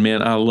people saying,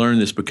 man, I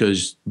learned this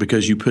because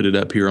you put it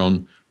up here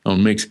on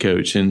Mix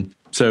Coach. And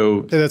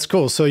so that's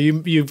cool. So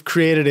you've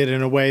created it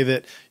in a way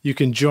that you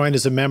can join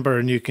as a member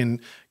and you can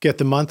get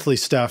the monthly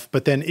stuff.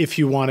 But then if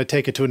you want to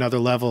take it to another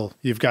level,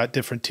 you've got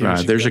different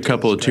tiers. Right. There's a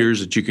couple of tiers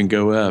that you can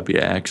go up.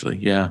 Yeah, actually.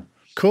 Yeah.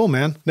 Cool,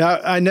 man.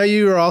 Now, I know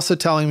you were also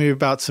telling me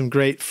about some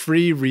great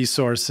free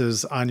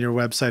resources on your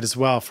website as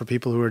well for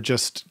people who are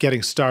just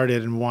getting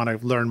started and want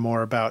to learn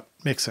more about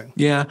mixing.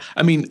 Yeah.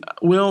 I mean,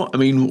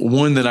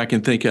 one that I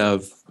can think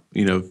of,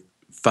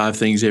 5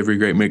 things every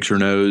great mixer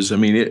knows. I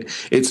mean,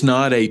 it's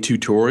not a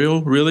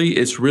tutorial, really.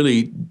 It's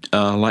really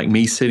like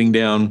me sitting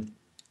down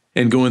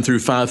and going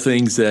through 5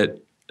 things that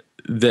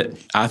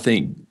I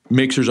think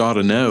mixers ought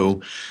to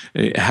know,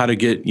 how to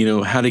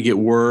get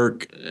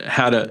work,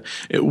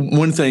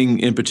 one thing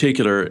in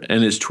particular,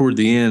 and it's toward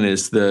the end,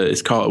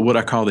 it's called what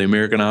I call the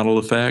American Idol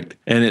effect.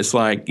 And it's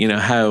like,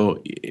 how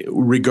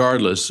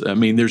regardless, I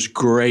mean, there's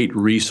great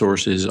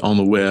resources on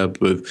the web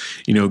with,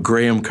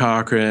 Graham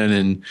Cochran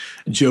and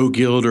Joe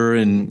Gilder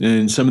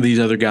and some of these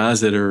other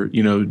guys that are,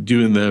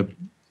 doing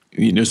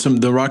some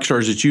of the rock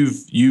stars that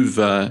you've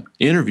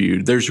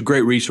interviewed. There's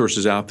great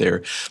resources out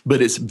there,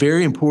 but it's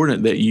very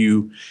important that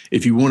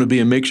if you want to be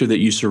a mixer, that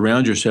you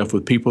surround yourself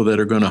with people that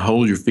are going to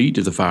hold your feet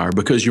to the fire.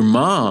 Because your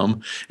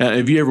mom,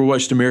 have you ever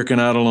watched American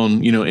Idol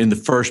on, in the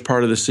first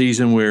part of the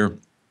season where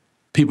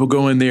people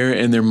go in there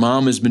and their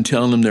mom has been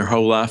telling them their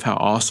whole life how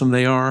awesome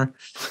they are.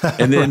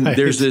 And then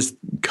there's this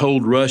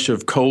cold rush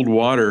of cold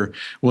water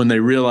when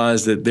they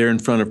realize that they're in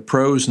front of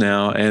pros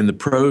now, and the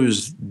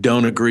pros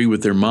don't agree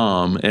with their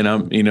mom.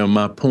 And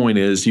my point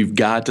is, you've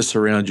got to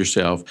surround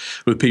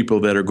yourself with people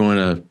that are going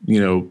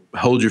to,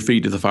 hold your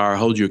feet to the fire,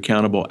 hold you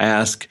accountable,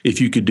 ask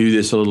if you could do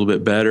this a little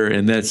bit better.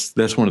 And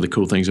that's one of the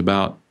cool things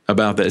about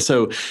that.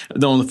 So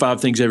on the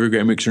 5 things every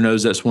great mixer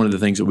knows, that's one of the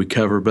things that we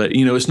cover. But,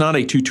 it's not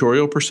a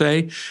tutorial per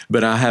se,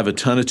 but I have a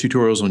ton of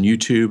tutorials on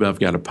YouTube. I've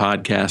got a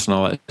podcast and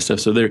all that stuff.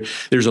 So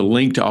there's a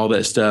link to all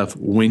that stuff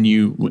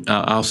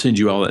I'll send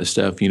you all that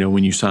stuff,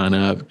 when you sign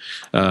up,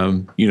 for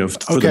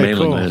the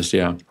mailing list.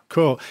 Yeah.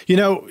 Cool.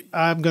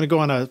 I'm going to go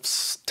on a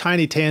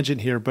tiny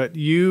tangent here, but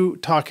you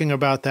talking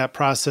about that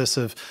process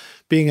of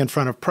being in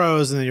front of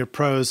pros and then your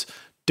pros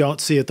don't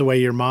see it the way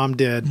your mom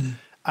did.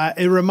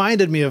 It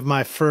reminded me of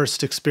my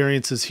first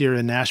experiences here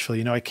in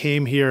Nashville. I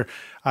came here,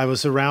 I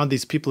was around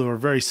these people who were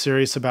very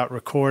serious about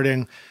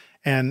recording.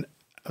 And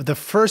the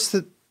first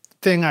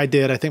thing I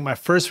did, I think my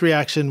first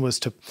reaction was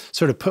to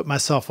sort of put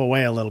myself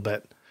away a little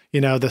bit.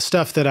 The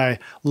stuff that I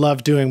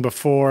loved doing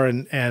before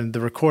and the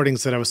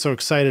recordings that I was so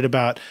excited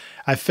about,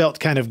 I felt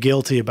kind of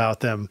guilty about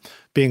them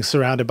being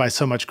surrounded by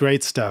so much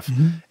great stuff.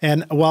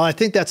 And while I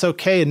think that's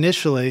okay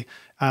initially,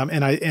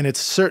 and it's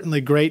certainly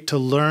great to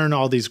learn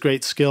all these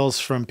great skills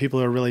from people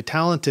who are really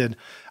talented,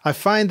 I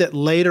find that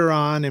later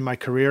on in my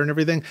career and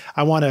everything,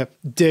 I want to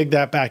dig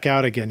that back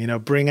out again,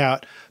 bring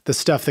out the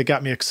stuff that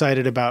got me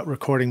excited about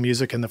recording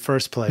music in the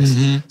first place.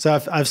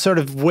 So I've sort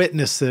of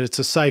witnessed that it's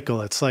a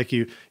cycle. It's like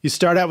you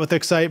start out with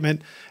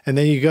excitement, and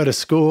then you go to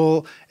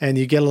school and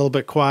you get a little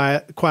bit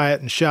quiet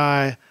and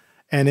shy.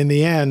 And in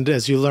the end,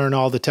 as you learn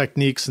all the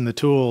techniques and the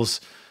tools,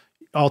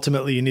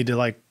 ultimately you need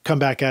to come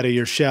back out of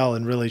your shell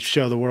and really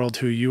show the world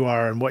who you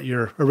are and what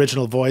your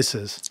original voice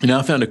is.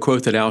 I found a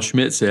quote that Al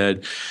Schmidt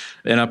said,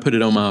 and I put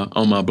it on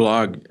my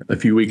blog a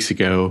few weeks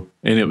ago,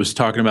 and it was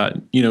talking about,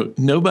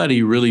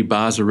 nobody really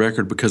buys a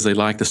record because they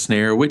like the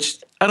snare, which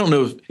I don't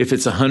know if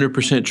it's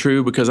 100%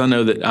 true, because I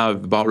know that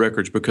I've bought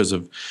records because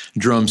of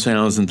drum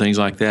sounds and things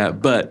like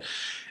that. But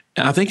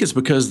I think it's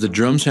because the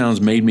drum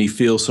sounds made me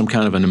feel some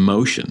kind of an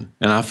emotion.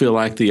 And I feel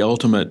like the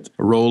ultimate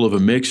role of a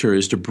mixer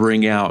is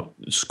to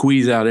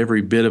squeeze out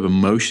every bit of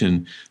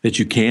emotion that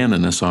you can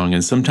in a song.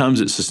 And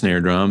sometimes it's the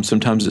snare drum,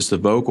 sometimes it's the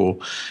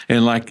vocal.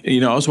 And like,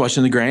 I was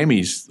watching the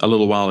Grammys a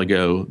little while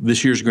ago,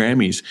 this year's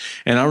Grammys.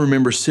 And I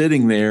remember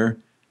sitting there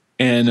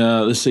and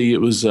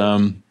it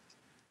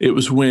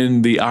was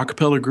when the a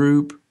cappella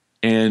group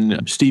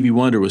and Stevie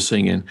Wonder was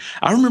singing.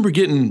 I remember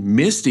getting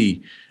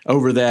misty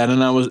over that,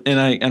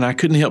 and I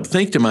couldn't help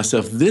think to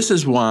myself, this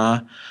is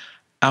why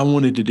I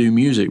wanted to do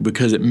music,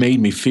 because it made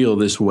me feel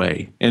this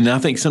way. And I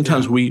think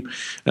sometimes we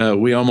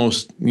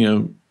almost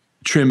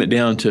trim it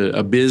down to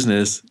a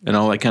business and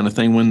all that kind of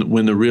thing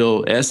when the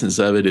real essence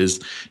of it is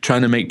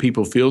trying to make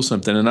people feel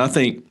something. And I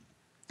think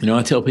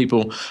I tell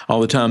people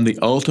all the time, the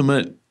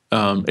ultimate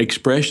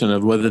expression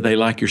of whether they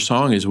like your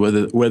song is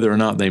whether or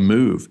not they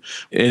move.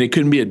 And it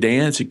couldn't be a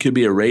dance. It could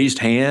be a raised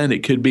hand.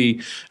 It could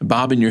be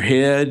bobbing your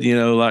head,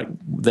 like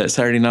that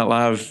Saturday Night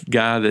Live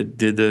guy that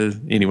did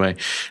anyway.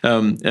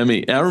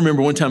 I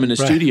remember one time in the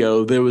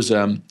studio, there was,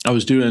 I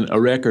was doing a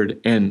record,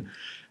 and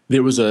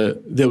there was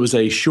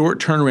a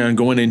short turnaround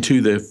going into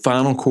the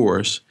final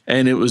chorus,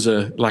 and it was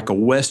like a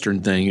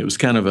Western thing. It was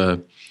kind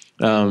of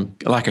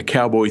like a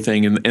cowboy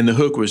thing, and the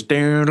hook was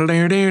down, and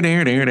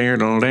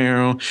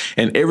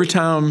every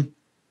time,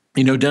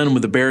 done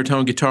with a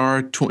baritone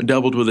guitar,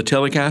 doubled with a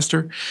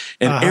Telecaster,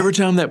 and every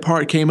time that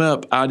part came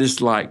up, I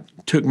just like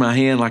took my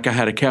hand like I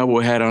had a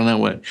cowboy hat on, and I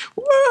went,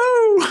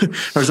 whoa,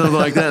 or something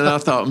like that, and I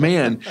thought,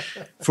 man,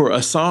 for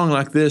a song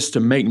like this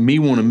to make me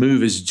want to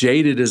move, as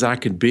jaded as I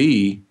could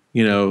be,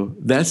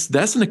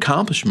 that's an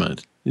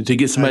accomplishment to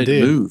get somebody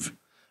to move.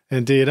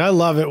 Indeed. I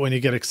love it when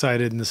you get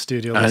excited in the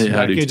studio.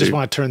 You just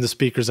want to turn the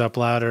speakers up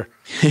louder.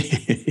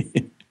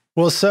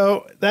 Well,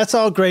 so that's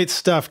all great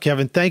stuff,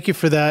 Kevin. Thank you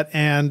for that.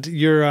 And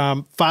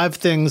your 5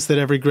 things that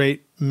every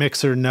great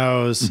mixer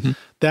knows,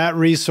 that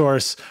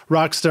resource,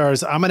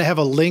 Rockstars, I'm going to have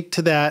a link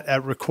to that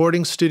at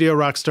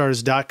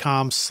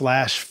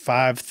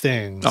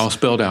recordingstudiorockstars.com/5things. All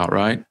spelled out,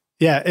 right?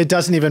 Yeah, it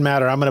doesn't even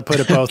matter. I'm going to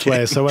put it both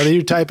ways. So whether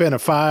you type in a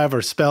 5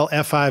 or spell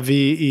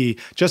FIVE,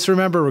 just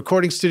remember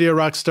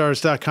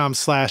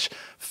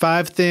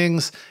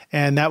recordingstudiorockstars.com/5things,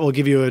 and that will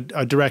give you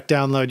a direct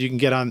download. You can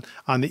get on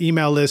the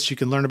email list. You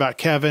can learn about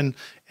Kevin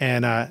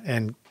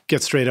and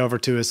get straight over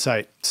to his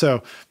site.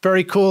 So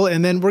very cool.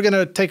 And then we're going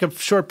to take a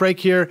short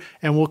break here,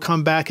 and we'll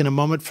come back in a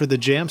moment for the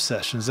jam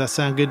session. Does that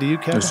sound good to you,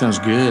 Kevin? That sounds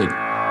good.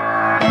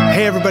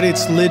 Hey everybody,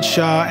 it's Lid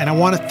Shaw, and I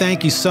want to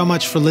thank you so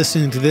much for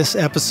listening to this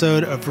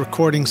episode of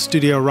Recording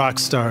Studio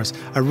Rockstars.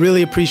 I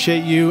really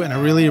appreciate you, and I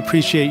really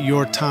appreciate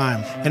your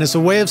time. And as a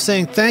way of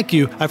saying thank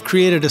you, I've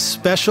created a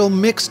special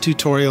mix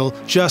tutorial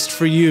just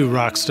for you,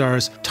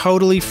 Rockstars,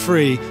 totally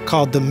free,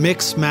 called the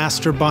Mix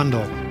Master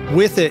Bundle.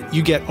 With it,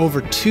 you get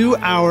over 2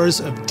 hours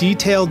of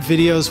detailed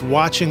videos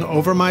watching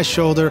over my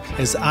shoulder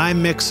as I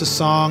mix a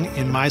song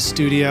in my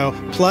studio.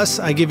 Plus,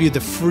 I give you the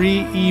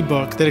free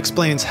ebook that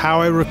explains how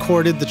I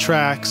recorded the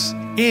tracks.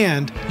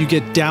 And you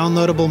get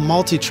downloadable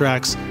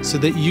multi-tracks so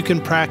that you can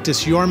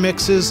practice your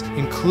mixes,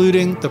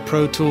 including the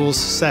Pro Tools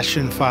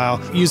session file,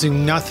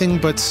 using nothing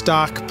but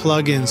stock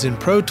plugins in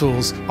Pro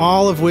Tools,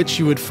 all of which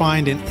you would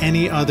find in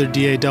any other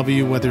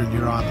DAW, whether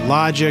you're on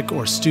Logic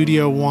or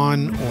Studio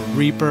One or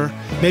Reaper.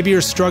 Maybe you're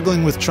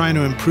struggling with trying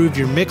to improve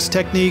your mix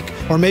technique,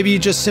 or maybe you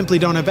just simply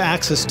don't have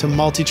access to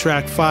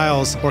multi-track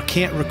files or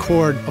can't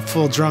record a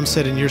full drum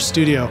set in your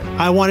studio.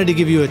 I wanted to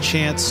give you a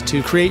chance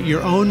to create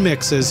your own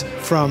mixes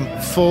from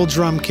full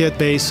drum kit,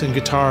 bass, and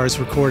guitars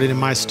recorded in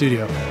my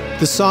studio.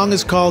 The song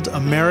is called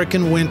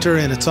American Winter,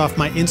 and it's off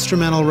my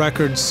instrumental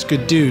record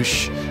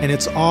Skadoosh, and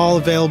it's all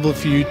available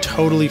for you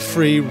totally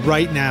free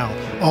right now.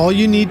 All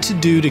you need to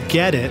do to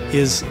get it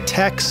is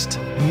text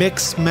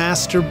Mix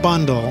Master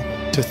Bundle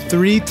to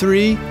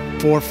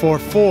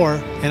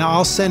 33444, and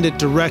I'll send it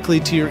directly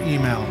to your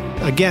email.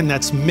 Again,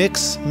 that's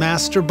Mix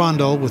Master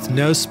Bundle with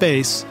no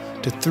space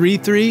to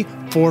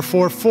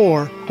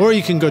 33444, or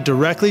you can go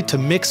directly to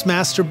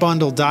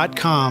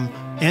mixmasterbundle.com,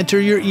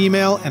 enter your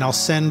email, and I'll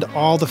send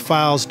all the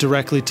files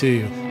directly to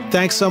you.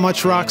 Thanks so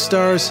much,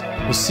 Rockstars.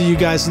 We'll see you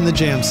guys in the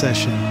jam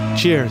session.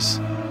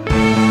 Cheers.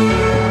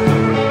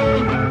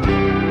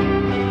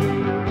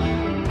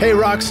 Hey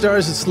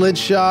Rockstars, it's Lid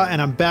Shaw,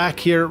 and I'm back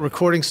here at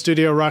Recording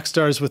Studio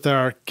Rockstars with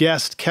our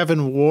guest,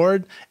 Kevin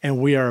Ward, and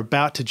we are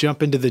about to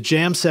jump into the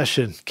jam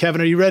session. Kevin,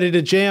 are you ready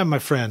to jam, my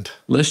friend?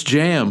 Let's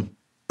jam.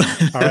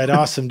 All right,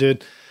 awesome,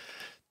 dude.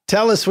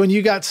 Tell us, when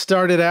you got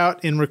started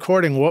out in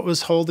recording, what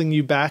was holding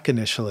you back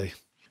initially?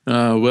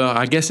 Well,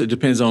 I guess it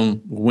depends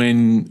on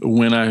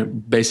when I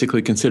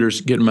basically consider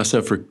getting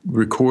myself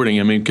recording.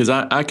 I mean, because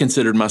I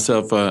considered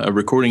myself a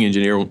recording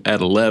engineer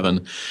at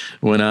 11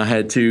 when I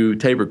had 2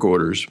 tape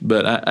recorders.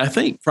 But I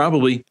think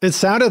probably... It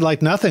sounded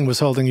like nothing was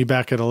holding you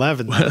back at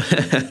 11.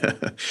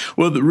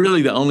 Well,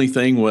 really the only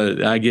thing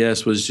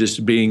was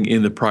just being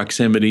in the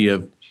proximity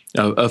of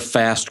of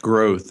fast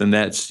growth. And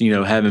that's,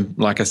 having,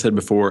 like I said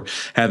before,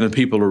 having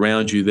people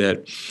around you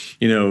that,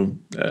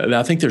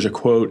 I think there's a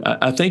quote,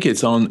 I think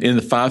it's in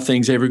the 5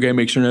 Things Every Great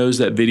Mixer Knows,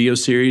 that video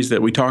series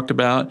that we talked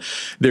about.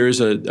 There's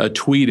a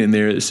tweet in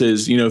there that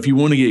says, if you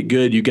want to get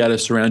good, you got to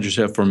surround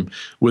yourself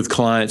with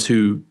clients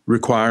who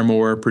require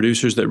more,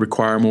 producers that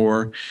require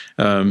more,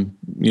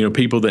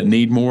 people that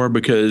need more,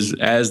 because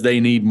as they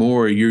need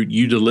more,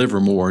 you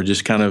deliver more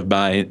just kind of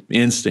by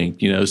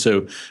instinct,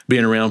 so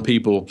being around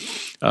people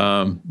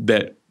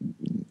that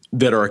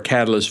are a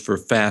catalyst for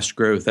fast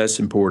growth, that's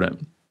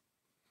important.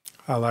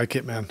 I like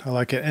it, man. I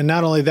like it. And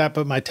not only that,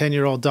 but my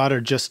 10-year-old daughter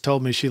just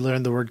told me she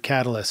learned the word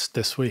catalyst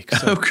this week.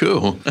 So oh,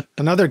 cool.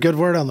 Another good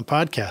word on the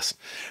podcast.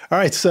 All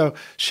right. So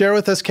share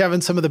with us,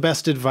 Kevin, some of the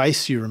best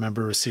advice you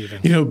remember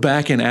receiving.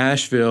 Back in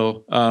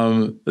Asheville,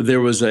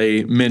 there was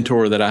a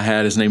mentor that I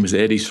had. His name was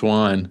Eddie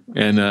Swan.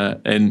 And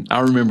I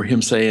remember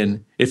him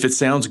saying, if it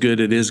sounds good,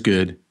 it is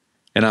good.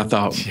 And I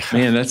thought,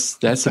 man,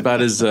 that's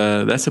about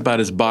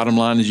as bottom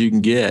line as you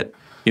can get.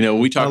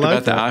 We talked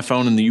about the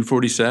iPhone and the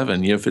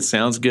U47. If it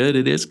sounds good,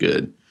 it is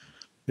good.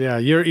 Yeah,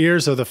 your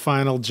ears are the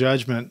final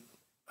judgment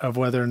of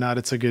whether or not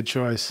it's a good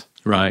choice.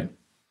 Right.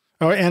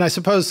 Oh, and I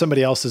suppose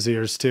somebody else's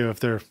ears too,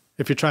 if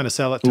you're trying to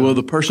sell it to them.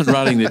 The person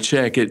writing the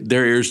check,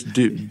 their ears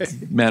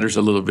matters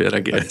a little bit, I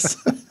guess.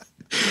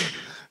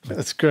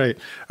 That's great.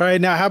 All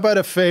right. Now, how about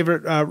a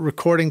favorite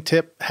recording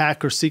tip,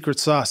 hack, or secret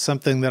sauce,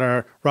 something that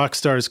our rock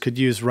stars could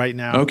use right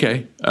now?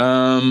 Okay.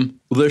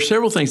 There's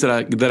several things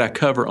that I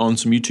cover on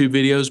some YouTube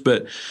videos,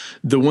 but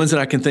the ones that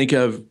I can think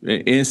of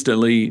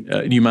instantly,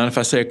 do you mind if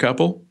I say a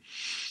couple?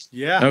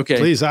 Yeah. Okay.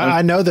 Please. Okay.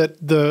 I know that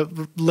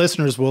the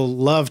listeners will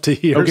love to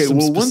hear some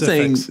one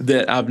specifics. thing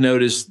that I've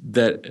noticed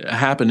that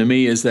happened to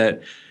me is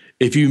that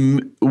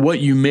what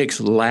you mix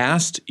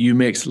last, you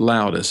mix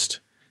loudest.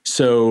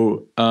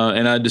 So,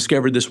 and I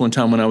discovered this one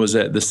time when I was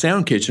at the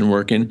Sound Kitchen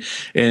working,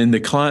 and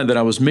the client that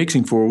I was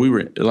mixing for, we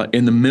were like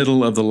in the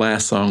middle of the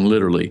last song,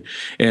 literally.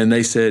 And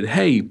they said,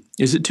 hey,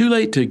 is it too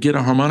late to get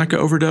a harmonica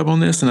overdub on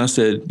this? And I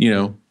said,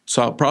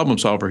 problem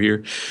solver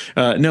here.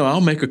 No, I'll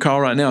make a call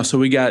right now. So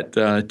we got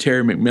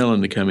Terry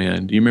McMillan to come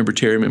in. Do you remember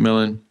Terry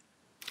McMillan?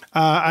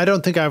 I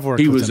don't think I've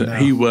worked with him now.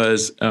 He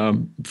was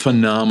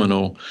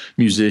phenomenal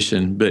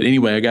musician. But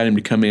anyway, I got him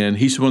to come in.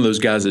 He's one of those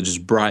guys that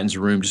just brightens the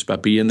room just by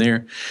being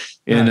there.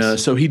 And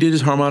nice. So he did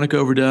his harmonica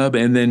overdub,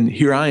 and then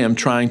here I am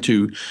trying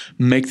to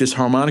make this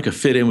harmonica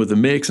fit in with the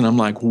mix, and I'm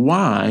like,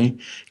 why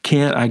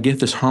can't I get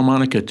this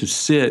harmonica to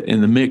sit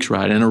in the mix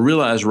right? And I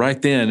realized right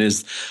then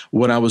is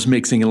what I was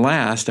mixing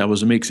last, I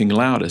was mixing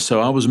loudest. So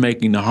I was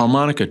making the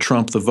harmonica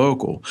trump the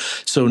vocal.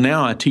 So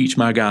now I teach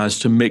my guys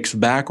to mix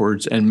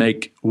backwards and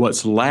make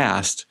what's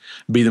last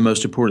be the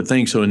most important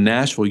thing. So in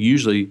Nashville,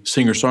 usually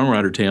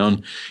singer-songwriter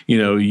town,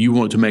 you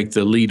want to make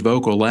the lead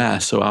vocal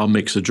last. So I'll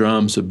mix the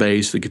drums, the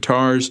bass, the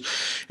guitars,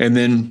 and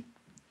then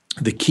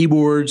the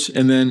keyboards,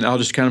 and then I'll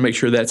just kind of make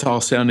sure that's all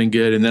sounding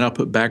good, and then I'll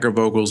put backer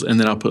vocals, and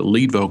then I'll put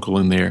lead vocal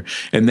in there,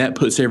 and that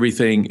puts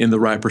everything in the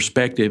right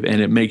perspective,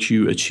 and it makes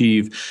you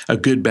achieve a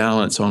good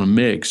balance on a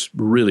mix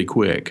really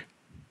quick.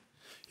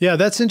 Yeah,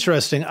 that's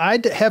interesting. I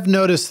have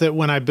noticed that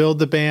when I build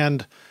the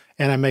band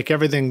and I make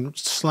everything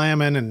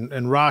slamming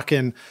and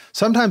rocking,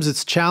 sometimes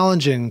it's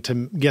challenging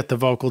to get the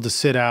vocal to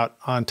sit out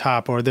on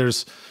top, or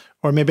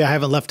maybe I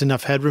haven't left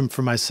enough headroom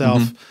for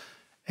myself. Mm-hmm.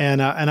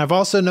 And I've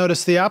also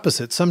noticed the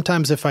opposite.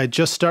 Sometimes if I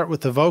just start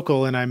with the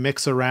vocal and I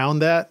mix around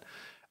that,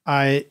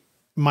 I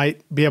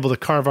might be able to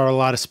carve out a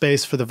lot of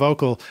space for the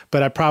vocal,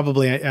 but I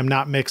probably am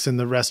not mixing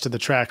the rest of the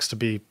tracks to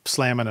be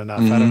slamming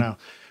enough. Mm-hmm. I don't know.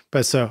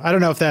 But so I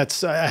don't know if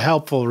that's a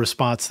helpful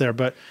response there,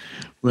 but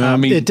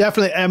it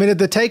definitely,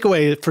 the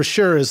takeaway for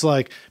sure is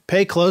like,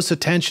 pay close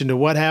attention to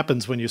what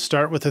happens when you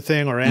start with a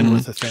thing or end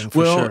with a thing.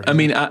 For sure.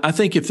 I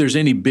think if there's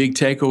any big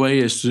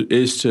takeaway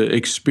is to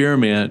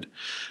experiment.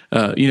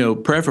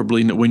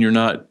 Preferably when you're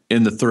not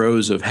in the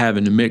throes of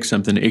having to mix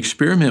something,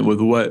 experiment with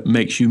what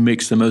makes you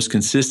mix the most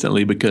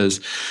consistently,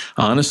 because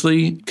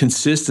honestly,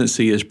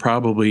 consistency is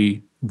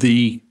probably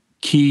the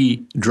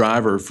key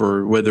driver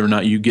for whether or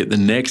not you get the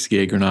next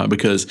gig or not.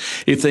 Because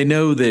if they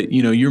know that,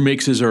 your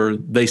mixes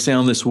they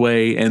sound this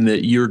way and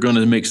that you're going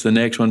to mix the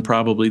next one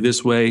probably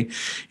this way,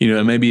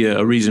 it may be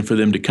a reason for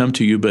them to come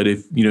to you. But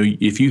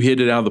if you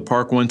hit it out of the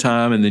park one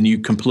time and then you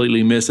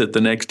completely miss it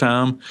the next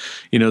time,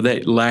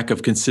 that lack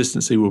of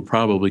consistency will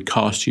probably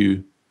cost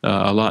you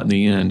a lot in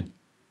the end.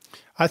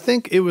 I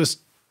think it was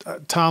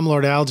Tom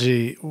Lord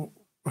Alge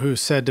who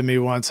said to me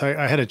once,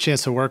 I had a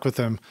chance to work with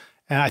him,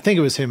 and I think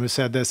it was him who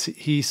said this.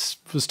 He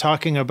was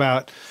talking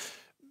about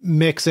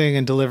mixing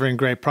and delivering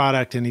great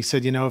product. And he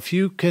said, if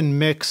you can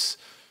mix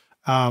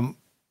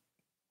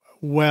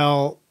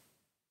well,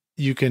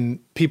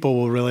 people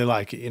will really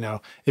like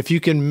it. If you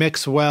can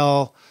mix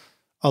well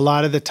a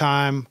lot of the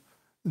time,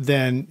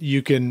 then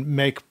you can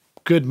make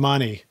good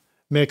money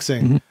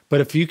mixing. Mm-hmm.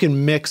 But if you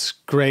can mix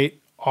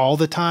great all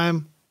the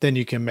time, then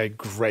you can make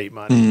great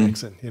money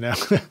mixing,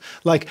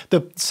 like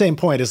the same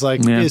point is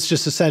it's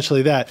just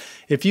essentially that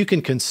if you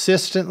can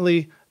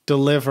consistently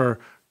deliver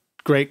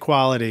great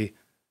quality,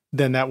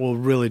 then that will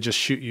really just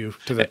shoot you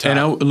to the top.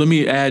 And let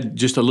me add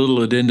just a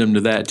little addendum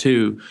to that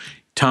too.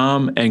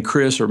 Tom and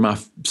Chris are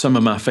some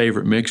of my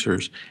favorite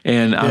mixers,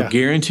 and I'll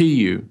guarantee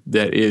you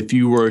that if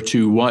you were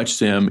to watch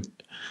them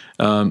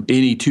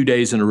any 2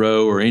 days in a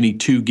row or any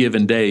 2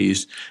 given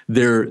days,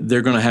 they're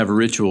going to have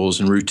rituals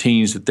and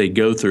routines that they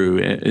go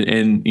through,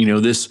 and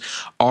this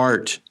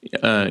art,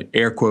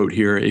 air quote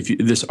here,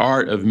 this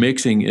art of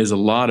mixing is a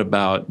lot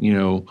about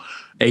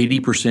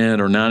 80%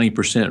 or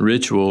 90%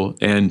 ritual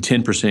and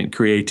 10%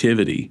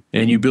 creativity.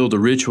 And you build a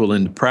ritual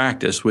into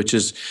practice, which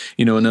is,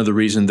 another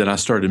reason that I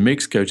started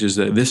Mix Coach, is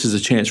that this is a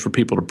chance for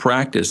people to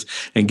practice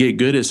and get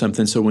good at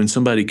something. So when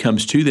somebody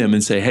comes to them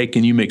and say, hey,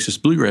 can you mix this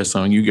bluegrass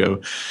song? You go,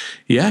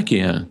 yeah, I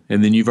can.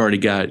 And then you've already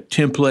got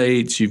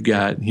templates, you've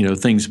got,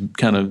 things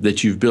kind of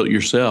that you've built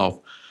yourself.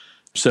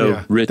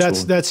 So ritual.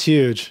 That's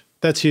huge.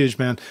 That's huge,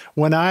 man.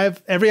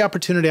 Every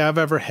opportunity I've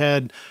ever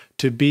had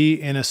to be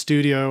in a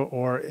studio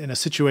or in a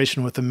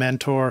situation with a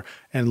mentor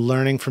and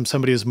learning from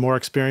somebody who's more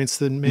experienced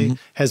than me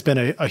has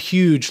been a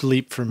huge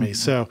leap for me.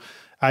 So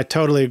I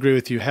totally agree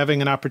with you.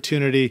 Having an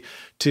opportunity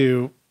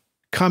to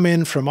come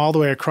in from all the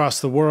way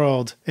across the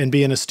world and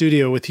be in a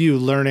studio with you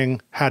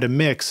learning how to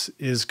mix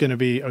is going to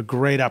be a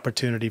great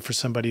opportunity for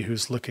somebody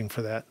who's looking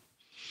for that.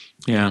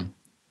 Yeah.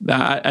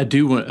 I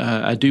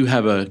do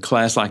have a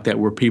class like that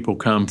where people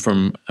come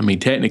from,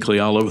 technically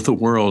all over the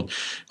world,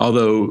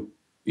 although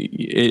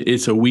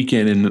it's a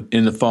weekend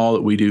in the fall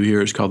that we do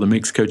here. It's called the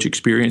Mix Coach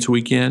Experience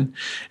Weekend,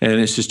 and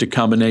it's just a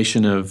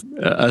combination of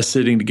us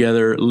sitting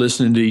together,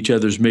 listening to each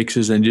other's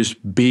mixes, and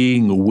just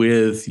being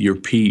with your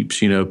peeps.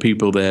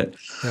 People that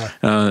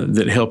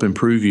that help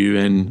improve you,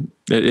 and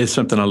it's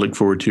something I look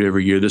forward to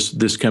every year.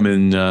 This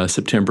coming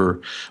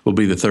September will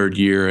be the 3rd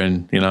year,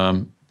 and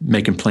I'm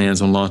making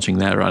plans on launching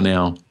that right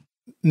now.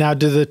 Now,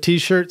 do the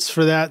T-shirts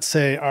for that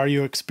say, "Are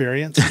you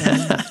experienced?"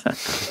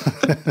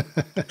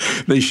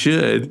 They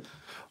should.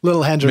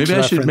 Little Hendrix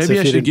reference. Maybe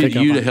I should get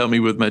you to help me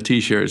with my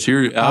T-shirts.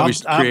 You're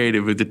obviously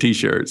creative with the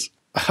T-shirts.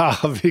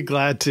 I'll be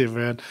glad to,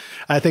 man.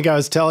 I think I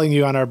was telling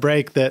you on our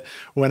break that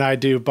when I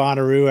do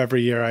Bonnaroo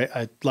every year,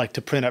 I like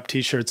to print up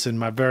T-shirts, and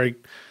my very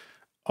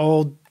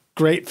old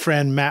great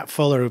friend Matt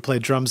Fuller, who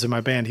played drums in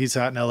my band, he's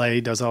out in LA.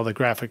 He does all the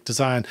graphic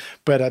design.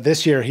 But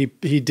this year he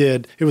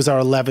did. It was our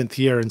 11th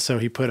year, and so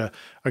he put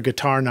a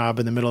guitar knob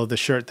in the middle of the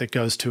shirt that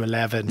goes to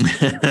 11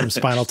 from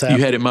Spinal Tap.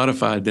 You had it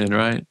modified then,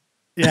 right?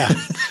 Yeah.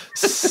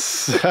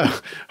 So,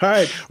 all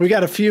right, we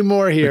got a few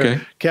more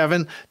here,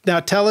 Kevin. Now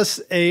tell us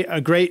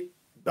a great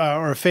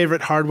or a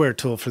favorite hardware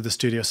tool for the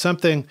studio.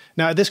 Something,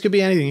 now this could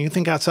be anything. You can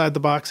think outside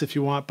the box if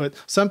you want, but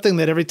something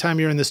that every time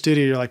you're in the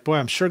studio, you're like, boy,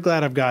 I'm sure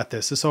glad I've got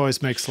this. This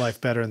always makes life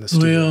better in the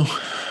studio.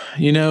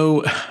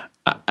 Well,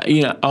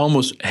 I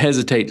almost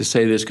hesitate to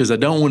say this because I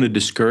don't want to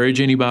discourage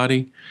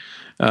anybody.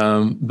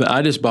 But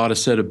I just bought a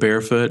set of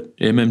Barefoot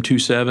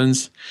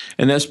MM27s,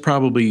 and that's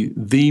probably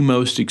the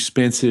most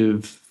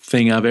expensive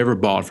thing I've ever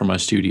bought for my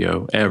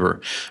studio ever.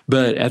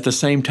 But at the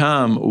same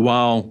time,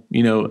 while,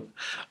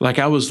 like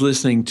I was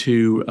listening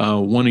to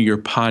one of your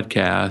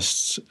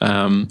podcasts,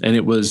 and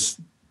it was,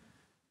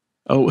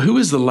 who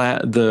was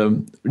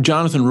the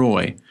Jonathan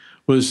Roy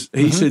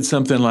he said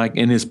something like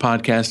in his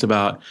podcast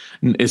about,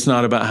 it's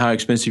not about how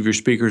expensive your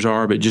speakers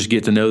are, but just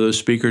get to know those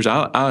speakers.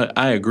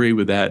 I agree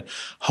with that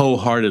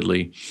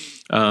wholeheartly.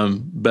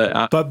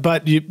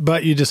 But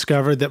you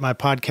discovered that my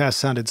podcast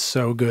sounded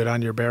so good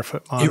on your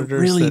Barefoot monitors. It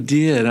really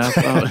did. I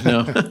thought,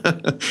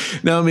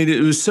 no,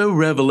 it was so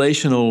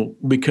revelational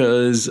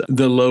because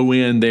the low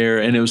end there,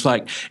 and it was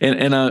like,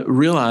 and I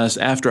realized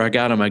after I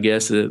got them, I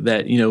guess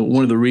that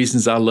one of the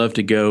reasons I love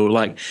to go,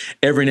 like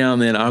every now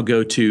and then I'll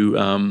go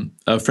to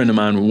a friend of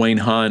mine, Wayne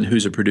Hahn,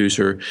 who's a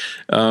producer.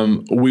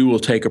 We will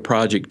take a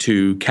project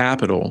to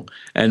Capitol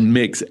and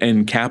mix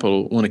in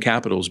Capitol, one of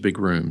Capitol's big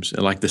rooms,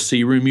 like the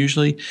C room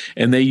usually.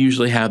 And they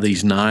usually have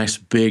these nice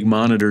big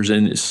monitors.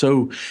 And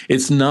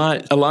it's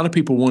not, a lot of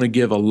people want to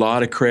give a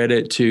lot of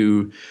credit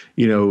to,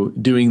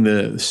 doing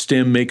the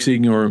stem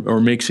mixing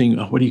or mixing,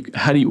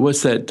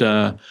 what's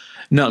that,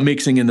 not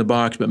mixing in the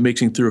box, but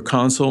mixing through a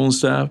console and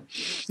stuff.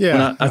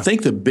 Yeah. I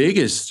think the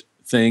biggest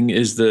thing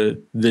is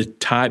the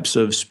types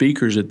of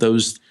speakers that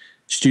those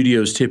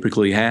studios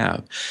typically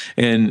have.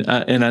 And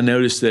I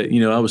noticed that,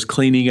 I was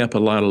cleaning up a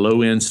lot of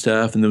low end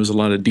stuff, and there was a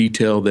lot of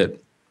detail that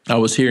I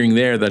was hearing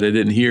there that I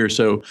didn't hear.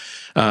 So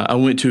I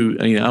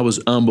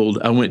was humbled.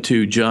 I went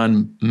to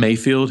John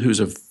Mayfield, who's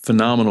a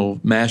phenomenal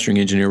mastering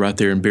engineer right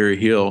there in Berry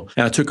Hill.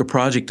 And I took a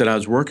project that I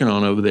was working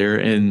on over there,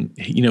 and,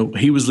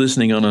 he was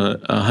listening on a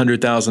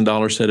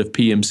 $100,000 set of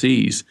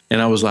PMCs.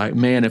 And I was like,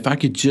 man, if I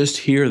could just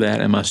hear that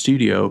in my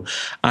studio,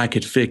 I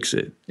could fix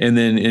it. And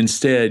then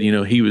instead,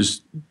 he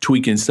was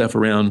tweaking stuff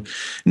around,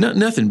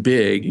 nothing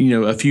big,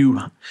 a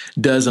few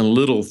dozen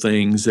little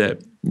things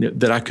that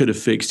I could have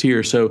fixed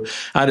here. So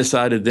I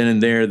decided then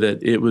and there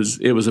that it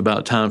was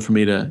about time for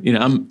me to,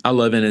 I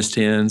love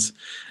NS10s,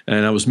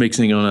 and I was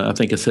mixing on I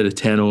think a set of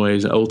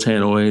Tannoys, old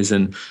Tannoys,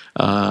 and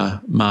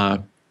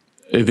my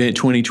Event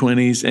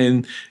 2020s.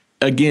 And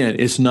again,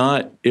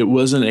 it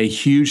wasn't a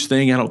huge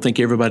thing. I don't think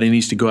everybody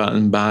needs to go out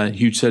and buy a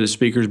huge set of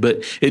speakers,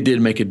 but it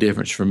did make a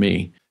difference for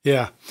me.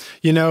 Yeah.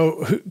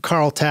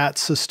 Carl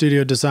Tatz, a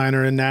studio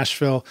designer in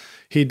Nashville,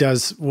 he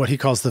does what he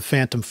calls the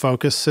phantom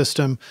focus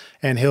system,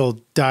 and he'll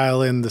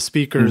dial in the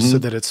speakers so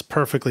that it's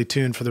perfectly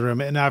tuned for the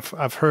room. And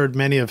I've heard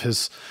many of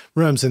his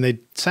rooms, and they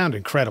sound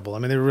incredible. I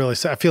mean,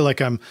 I feel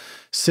like I'm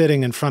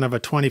sitting in front of a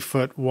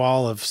 20-foot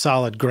wall of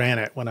solid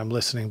granite when I'm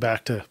listening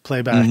back to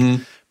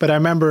playback. But I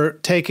remember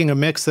taking a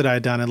mix that I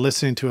had done and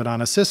listening to it on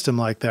a system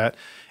like that,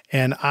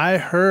 and I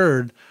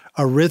heard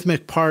a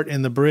rhythmic part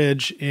in the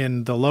bridge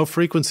in the low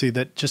frequency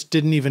that just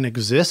didn't even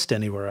exist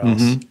anywhere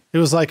else. It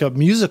was like a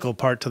musical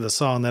part to the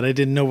song that I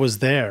didn't know was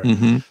there.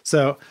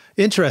 So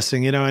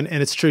interesting, and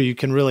it's true. You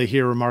can really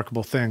hear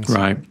remarkable things.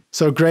 Right.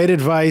 So great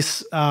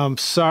advice.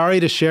 Sorry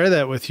to share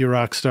that with you,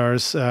 rock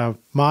stars.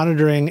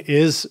 Monitoring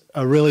is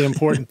a really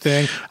important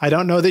thing. I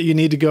don't know that you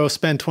need to go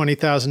spend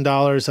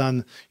 $20,000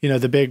 on,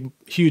 the big,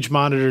 huge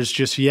monitors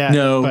just yet.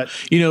 No,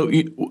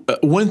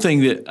 but one thing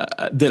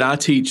that I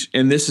teach,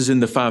 and this is in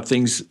the 5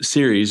 Things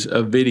series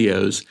of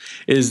videos,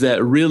 is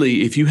that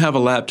really, if you have a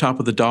laptop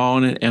with a DAW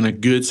on it and a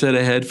good set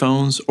of headphones,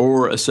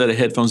 or a set of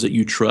headphones that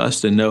you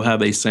trust and know how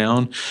they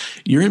sound,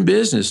 you're in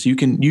business. You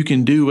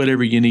can do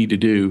whatever you need to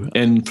do.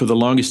 And for the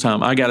longest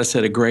time, I got a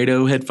set of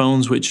Grado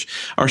headphones, which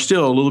are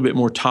still a little bit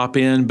more top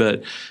end,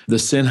 but the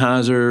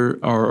Sennheiser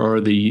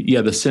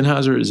the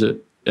Sennheiser is a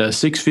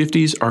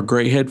 650s are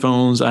great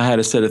headphones. I had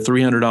a set of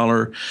 $300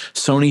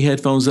 Sony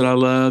headphones that I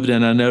loved,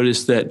 and I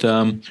noticed that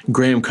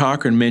Graham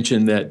Cochran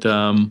mentioned that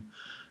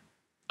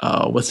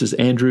what's his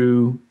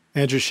Andrew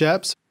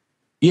Sheps?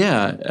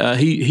 Yeah,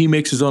 he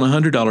mixes on a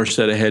 $100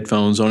 set of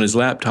headphones on his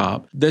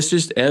laptop. That's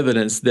just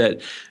evidence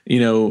that,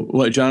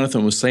 what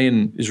Jonathan was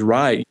saying is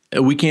right.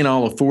 We can't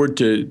all afford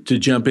to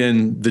jump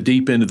in the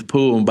deep end of the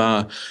pool and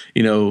buy,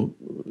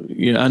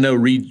 I know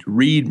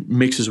Reed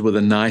mixes with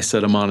a nice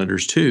set of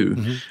monitors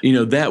too.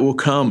 That will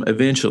come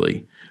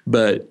eventually.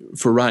 But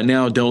for right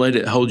now, don't let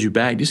it hold you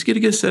back. Just get a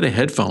good set of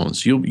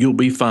headphones. You'll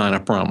be fine, I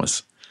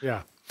promise.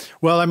 Yeah.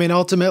 Well, I mean,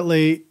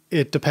 ultimately,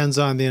 it depends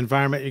on the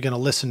environment you're going to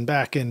listen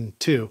back in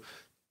too.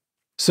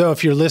 So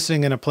if you're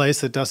listening in a place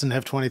that doesn't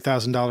have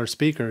 $20,000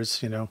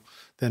 speakers,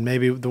 then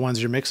maybe the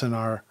ones you're mixing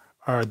are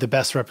the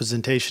best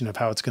representation of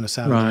how it's going to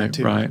sound. Right,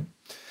 too. right.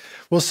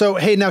 Well, so,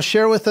 hey, now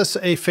share with us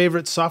a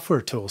favorite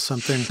software tool,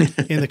 something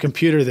in the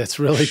computer that's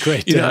really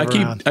great to have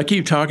around. I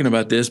keep talking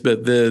about this,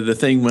 but the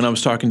thing when I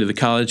was talking to the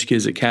college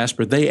kids at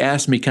Casper, they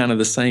asked me kind of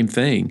the same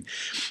thing.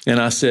 And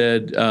I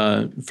said,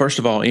 first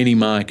of all, any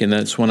mic, and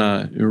that's when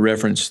I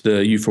referenced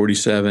the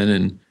U47.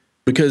 And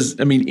because,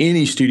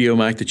 any studio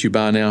mic that you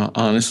buy now,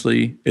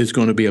 honestly, is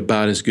going to be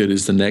about as good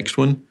as the next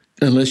one,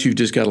 unless you've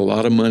just got a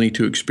lot of money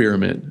to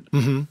experiment.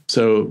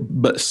 So,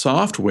 but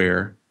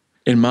software,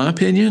 in my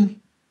opinion,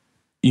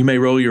 you may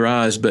roll your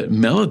eyes, but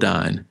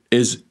Melodyne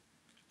is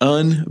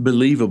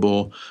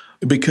unbelievable,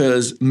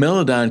 because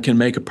Melodyne can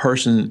make a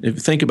person, if you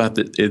think about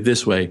it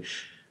this way,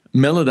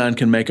 Melodyne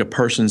can make a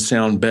person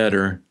sound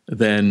better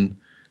than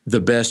the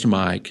best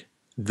mic,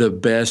 the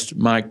best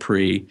mic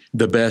pre,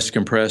 the best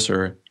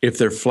compressor. If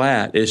they're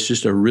flat, it's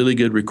just a really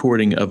good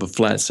recording of a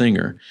flat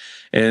singer.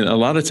 And a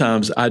lot of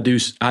times I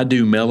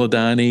do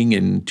melodyning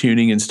and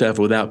tuning and stuff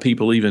without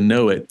people even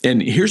know it.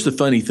 And here's the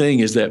funny thing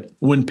is that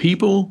when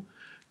people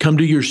come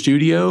to your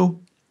studio,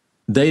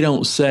 they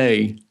don't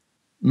say,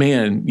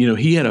 man,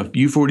 he had a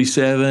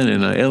U47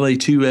 and a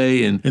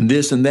LA2A and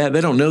this and that. They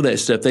don't know that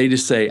stuff. They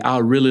just say, I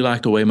really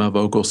like the way my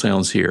vocal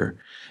sounds here.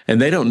 And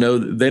they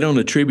don't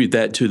attribute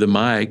that to the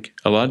mic.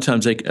 A lot of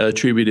times they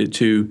attribute it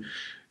to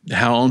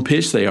how on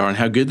pitch they are and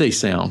how good they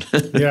sound.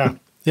 Yeah.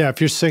 If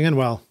you're singing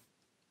well.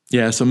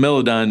 Yeah, so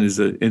Melodyne is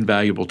an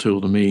invaluable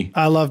tool to me.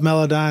 I love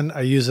Melodyne.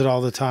 I use it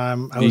all the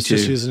time. I was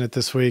just using it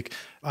this week.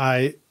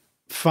 I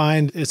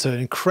find it's an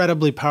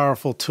incredibly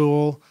powerful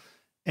tool,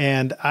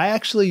 and I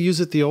actually use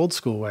it the old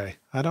school way.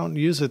 I don't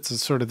use it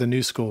sort of the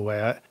new school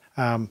way.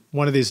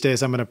 One of these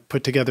days I'm going to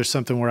put together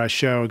something where I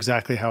show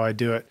exactly how I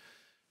do it.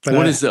 But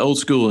what is the old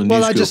school and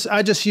new school?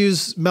 I just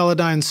use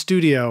Melodyne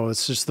Studio.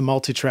 It's just the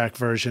multi-track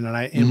version, and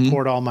I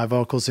import all my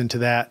vocals into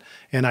that,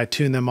 and I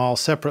tune them all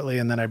separately,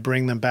 and then I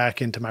bring them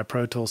back into my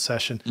Pro Tools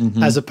session,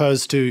 as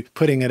opposed to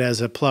putting it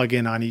as a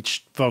plug-in on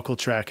each vocal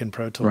track in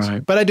Pro Tools.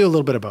 Right. But I do a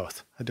little bit of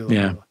both. Bit of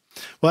both.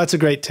 Well, that's a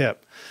great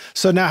tip.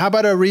 So now how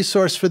about a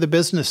resource for the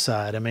business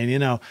side?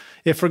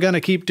 If we're going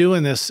to keep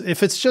doing this,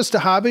 if it's just a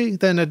hobby,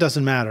 then it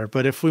doesn't matter.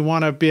 But if we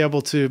want to be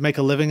able to make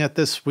a living at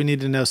this, we need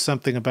to know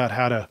something about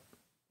how to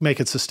make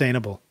it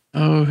sustainable.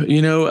 Oh,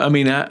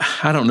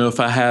 I don't know if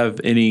I have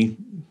any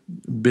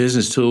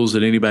business tools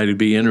that anybody would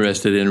be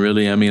interested in,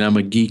 really. I'm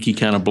a geeky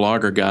kind of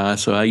blogger guy,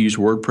 so I use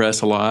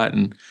WordPress a lot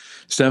and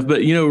stuff.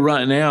 But,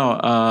 right now,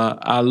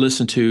 I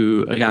listen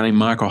to a guy named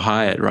Michael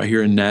Hyatt right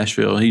here in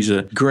Nashville. He's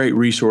a great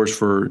resource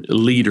for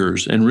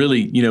leaders. And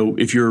really,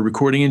 if you're a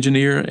recording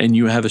engineer and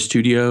you have a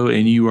studio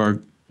and you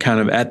are kind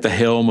of at the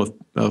helm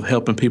of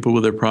helping people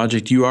with their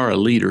project, you are a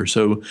leader.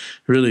 So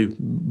really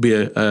be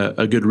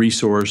a good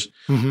resource.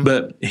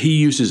 But he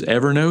uses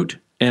Evernote,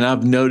 And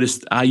I've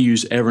noticed I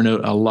use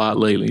Evernote a lot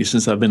lately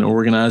since I've been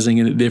organizing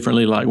it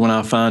differently. Like when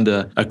I find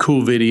a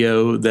cool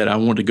video that I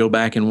want to go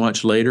back and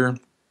watch later,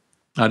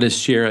 I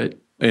just share it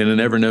in an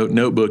Evernote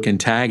notebook and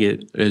tag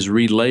it as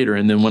read later.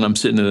 And then when I'm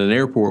sitting at an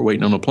airport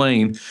waiting on a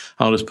plane,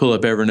 I'll just pull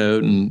up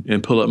Evernote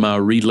and pull up my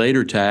read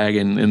later tag.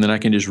 And then I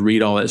can just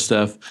read all that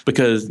stuff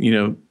because,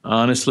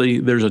 honestly,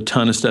 there's a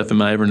ton of stuff in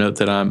my Evernote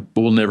that I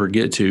will never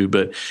get to,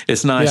 but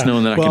it's nice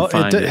knowing that I can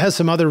find it. It has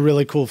some other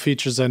really cool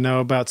features I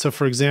know about. So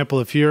for example,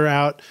 if you're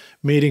out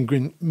meeting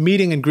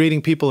and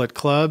greeting people at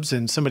clubs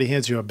and somebody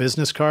hands you a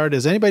business card,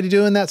 is anybody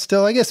doing that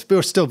still? I guess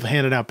we're still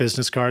handing out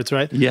business cards,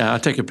 right? Yeah, I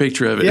take a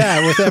picture of it.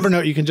 Yeah, with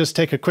Evernote, you can just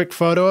take a quick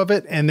photo of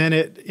it and then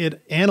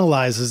it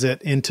analyzes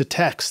it into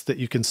text that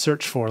you can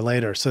search for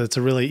later. So it's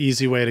a really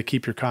easy way to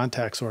keep your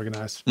contacts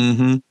organized.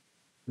 Mm-hmm.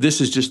 This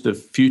is just the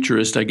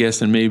futurist, I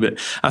guess, in me, but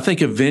I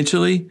think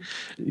eventually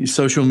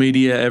social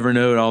media,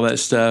 Evernote, all that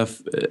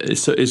stuff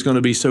is going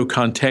to be so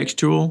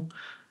contextual.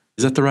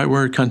 Is that the right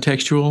word?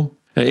 Contextual?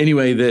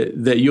 Anyway,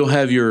 that you'll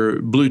have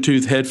your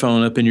Bluetooth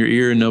headphone up in your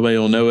ear and nobody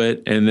will know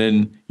it. And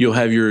then you'll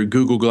have your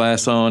Google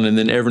Glass on and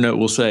then Evernote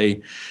will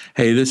say,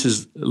 hey, this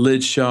is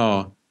Lid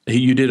Shaw.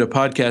 You did a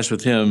podcast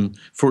with him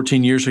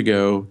 14 years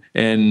ago,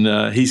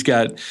 and he's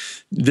got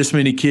this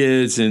many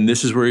kids, and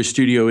this is where his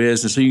studio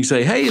is. And so you can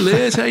say, hey,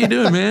 Liz, how you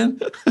doing, man?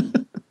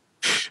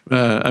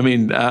 I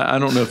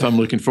don't know if I'm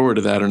looking forward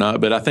to that or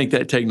not, but I think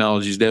that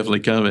technology is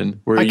definitely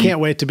coming. I can't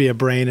wait to be a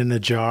brain in a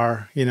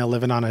jar,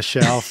 living on a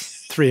shelf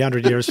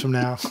 300 years from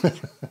now.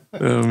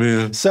 Oh,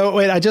 man. So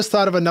wait, I just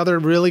thought of another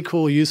really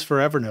cool use for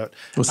Evernote.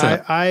 What's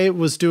that? I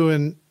was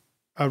doing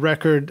a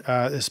record.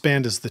 This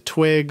band is the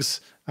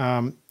Twigs.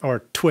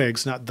 Or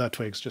Twigs, not the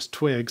Twigs, just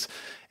Twigs.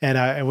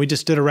 And we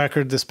just did a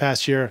record this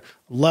past year.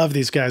 Love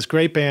these guys,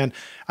 great band.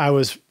 I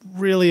was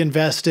really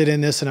invested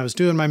in this and I was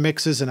doing my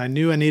mixes and I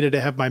knew I needed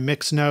to have my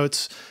mix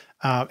notes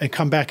and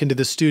come back into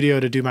the studio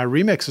to do my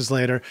remixes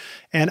later.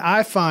 And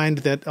I find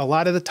that a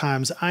lot of the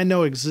times I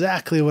know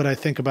exactly what I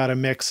think about a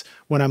mix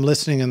when I'm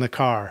listening in the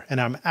car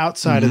and I'm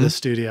outside of the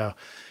studio.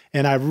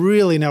 And I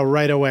really know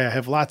right away, I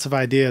have lots of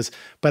ideas,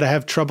 but I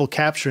have trouble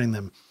capturing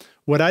them.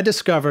 What I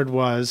discovered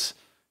was,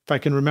 if I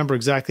can remember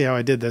exactly how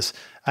I did this,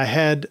 I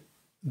had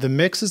the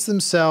mixes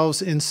themselves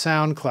in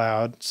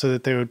SoundCloud so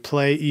that they would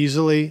play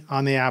easily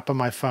on the app on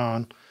my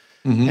phone.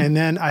 And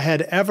then I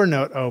had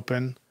Evernote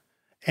open.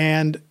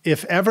 And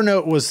if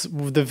Evernote was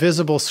the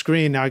visible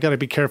screen, now I got to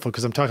be careful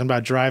because I'm talking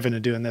about driving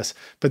and doing this,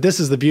 but this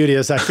is the beauty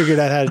is I figured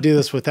out how to do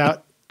this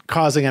without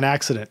causing an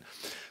accident.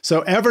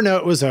 So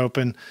Evernote was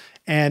open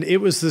and it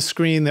was the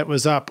screen that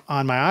was up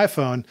on my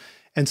iPhone.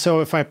 And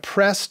so if I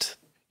pressed,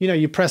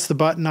 you press the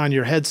button on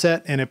your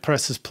headset and it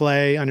presses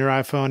play on your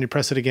iPhone. You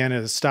press it again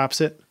and it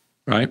stops it.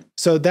 Right.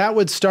 So that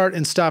would start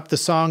and stop the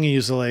song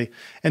easily.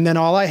 And then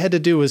all I had to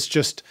do was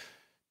just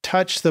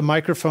touch the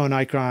microphone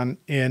icon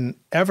in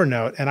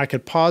Evernote and I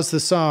could pause the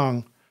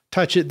song,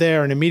 touch it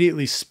there and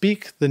immediately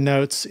speak the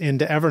notes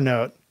into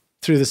Evernote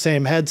through the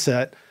same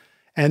headset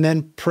and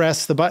then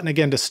press the button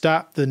again to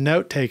stop the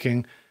note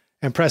taking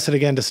and press it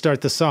again to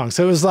start the song.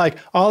 So it was like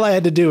all I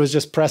had to do was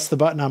just press the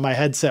button on my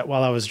headset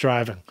while I was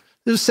driving.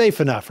 It was safe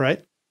enough,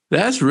 right?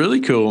 That's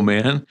really cool,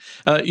 man.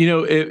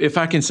 If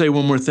I can say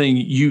one more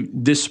thing,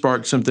 this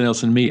sparked something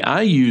else in me.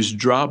 I use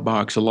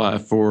Dropbox a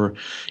lot for,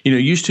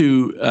 used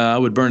to, I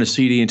would burn a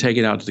CD and take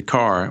it out to the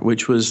car,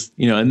 which was,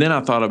 and then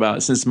I thought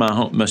about, since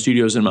my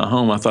studio's in my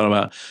home, I thought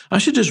about, I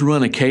should just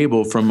run a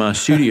cable from my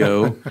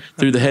studio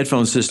through the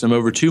headphone system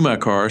over to my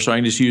car so I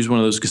can just use one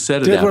of those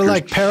cassette adapters. We're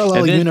like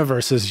parallel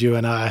universes, you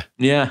and I.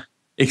 Yeah.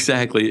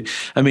 Exactly.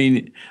 I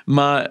mean,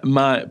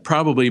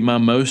 probably my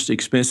most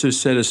expensive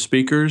set of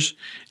speakers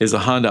is a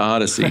Honda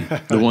Odyssey,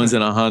 the ones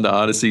in a Honda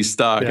Odyssey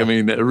stock. Yeah. I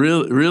mean,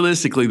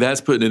 realistically,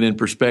 that's putting it in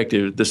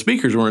perspective. The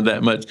speakers weren't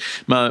that much.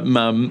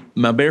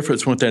 My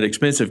Barefoots weren't that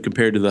expensive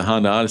compared to the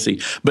Honda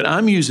Odyssey. But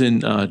I'm using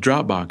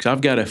Dropbox.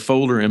 I've got a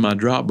folder in my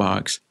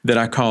Dropbox that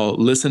I call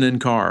Listen in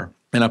Car.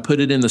 And I put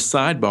it in the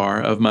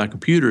sidebar of my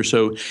computer.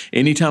 So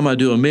anytime I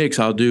do a mix,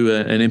 I'll do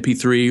an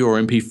MP3 or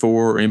MP4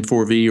 or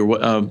M4V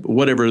or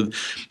whatever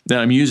that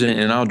I'm using,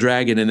 and I'll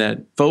drag it in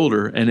that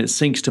folder, and it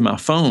syncs to my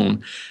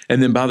phone.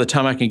 And then by the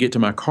time I can get to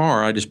my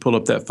car, I just pull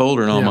up that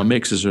folder, and all my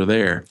mixes are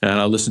there. And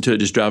I listen to it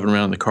just driving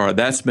around in the car.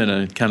 That's been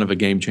a kind of a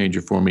game changer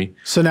for me.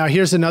 So now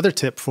here's another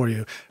tip for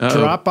you.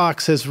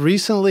 Dropbox has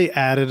recently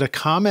added a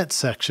comment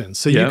section.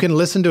 So you can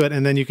listen to it,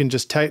 and then you can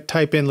just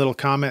type in little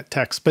comment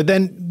text. But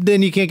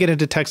then you can't get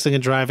into texting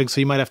and driving, so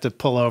you might have to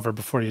pull over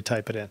before you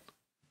type it in.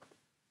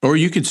 Or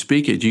you could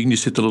speak it. You can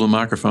just hit the little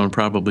microphone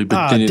probably,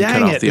 but then it'd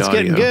cut off the audio. It's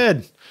getting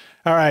good.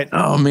 All right.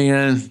 Oh,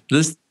 man.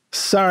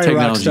 Sorry,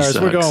 rock stars.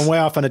 We're going way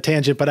off on a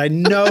tangent, but I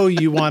know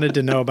you wanted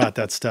to know about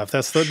that stuff.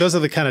 Those are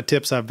the kind of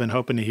tips I've been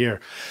hoping to hear.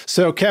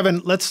 So,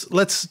 Kevin,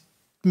 let's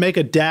make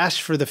a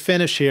dash for the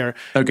finish here.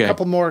 Okay. A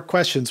couple more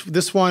questions.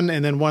 This one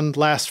and then one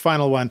last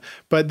final one.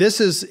 But this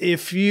is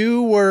if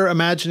you were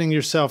imagining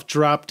yourself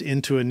dropped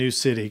into a new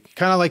city,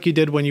 kind of like you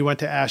did when you went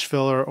to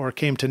Asheville or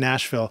came to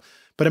Nashville.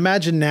 But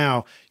imagine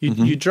now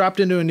you dropped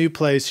into a new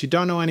place. You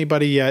don't know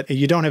anybody yet.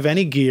 You don't have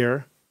any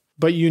gear.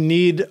 but you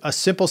need a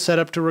simple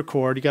setup to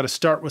record. You got to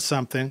start with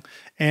something,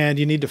 and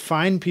you need to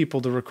find people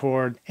to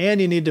record,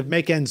 and you need to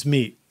make ends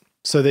meet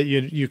so that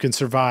you can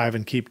survive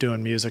and keep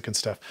doing music and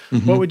stuff.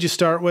 What would you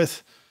start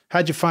with?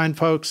 How'd you find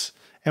folks?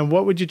 And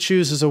what would you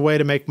choose as a way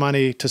to make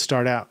money to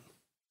start out?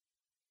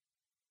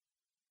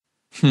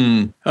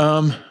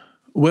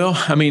 Well,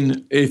 I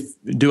mean,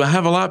 do I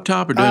have a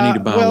laptop or do I need to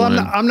buy one?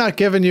 I'm not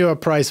giving you a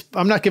price.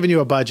 I'm not giving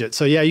you a budget.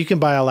 So yeah, you can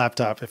buy a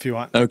laptop if you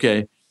want.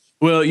 Okay.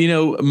 Well,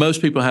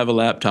 most people have a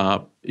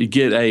laptop. You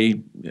get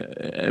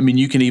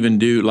you can even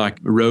do, like,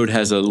 Rode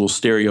has a little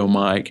stereo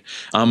mic.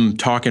 I'm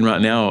talking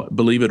right now,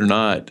 believe it or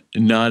not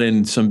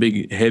in some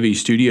big heavy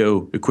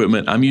studio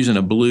equipment. I'm using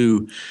a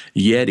Blue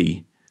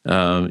Yeti.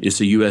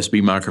 It's a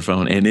USB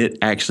microphone, and it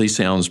actually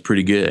sounds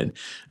pretty good.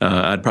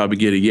 I'd probably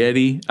get a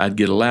Yeti. I'd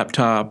get a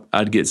laptop.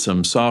 I'd get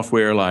some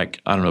software like,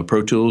 I don't know,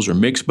 Pro Tools or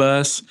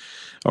Mixbus,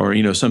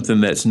 or,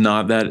 something that's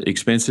not that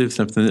expensive,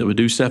 something that would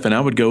do stuff. And I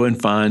would go and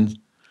find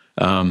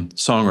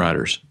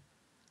songwriters.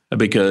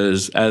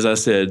 Because, as I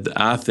said,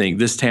 I think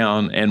this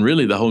town and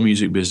really the whole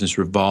music business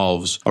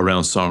revolves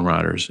around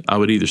songwriters. I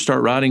would either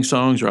start writing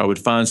songs or I would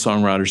find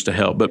songwriters to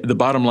help. But the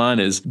bottom line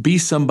is, be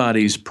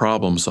somebody's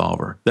problem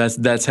solver.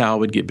 That's how I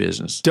would get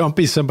business. Don't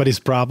be somebody's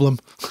problem.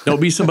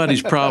 Don't be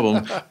somebody's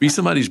problem. Be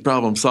somebody's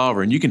problem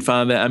solver. And you can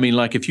find that. I mean,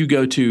 like, if you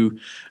go to,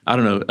 I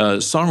don't know,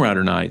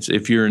 songwriter nights,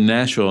 if you're in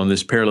Nashville in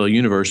this parallel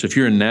universe, if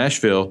you're in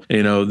Nashville,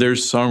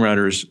 there's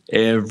songwriters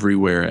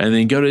everywhere. And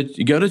then go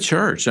to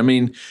church. I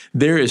mean,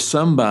 there is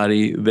somebody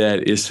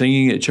that is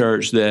singing at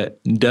church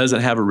that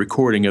doesn't have a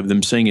recording of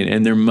them singing,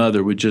 and their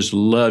mother would just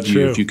love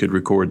you if you could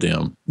record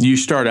them. You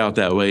start out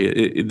that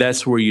way.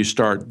 That's where you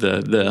start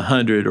the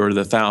 100 or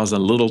the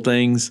 1,000 little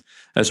things.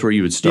 That's where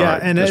you would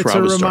start. Yeah, and it's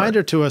a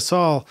reminder to us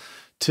all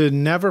to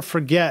never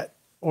forget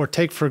or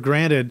take for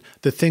granted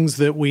the things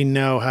that we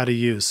know how to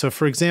use. So,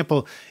 for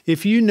example,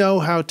 if you know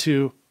how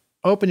to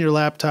open your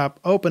laptop,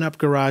 open up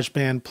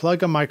GarageBand,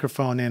 plug a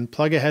microphone in,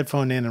 plug a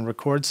headphone in, and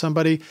record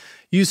somebody,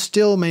 you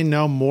still may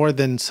know more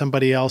than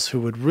somebody else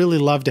who would really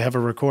love to have a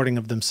recording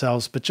of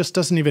themselves, but just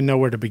doesn't even know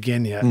where to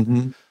begin yet.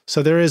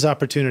 So there is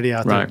opportunity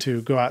out there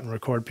to go out and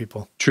record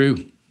people.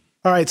 True.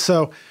 All right,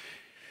 so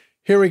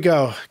here we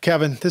go.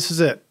 Kevin, this is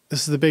it.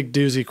 This is the big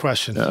doozy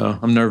question.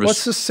 I'm nervous.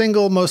 What's the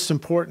single most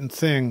important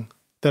thing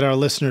that our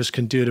listeners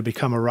can do to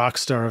become a rock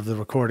star of the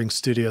recording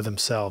studio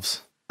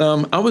themselves?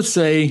 I would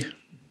say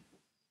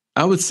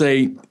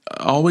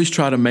always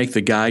try to make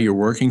the guy you're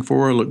working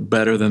for look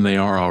better than they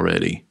are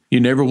already. You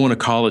never want to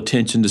call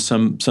attention to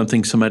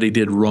something somebody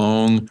did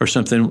wrong or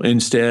something.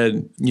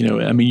 Instead,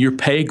 your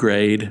pay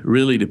grade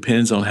really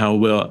depends on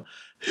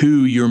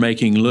who you're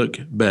making look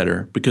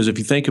better. Because if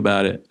you think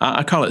about it,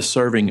 I call it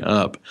serving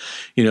up.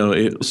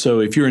 So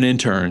if you're an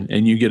intern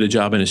and you get a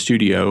job in a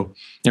studio,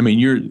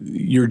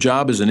 your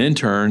job as an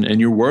intern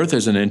and your worth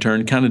as an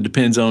intern kind of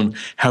depends on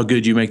how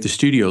good you make the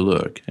studio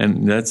look.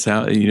 And that's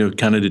how,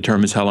 kind of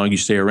determines how long you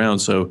stay around.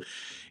 So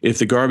if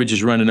the garbage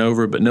is running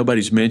over, but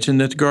nobody's mentioned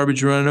that the garbage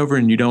is running over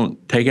and you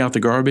don't take out the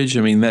garbage,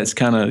 that's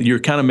you're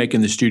kind of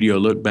making the studio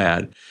look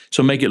bad.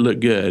 So make it look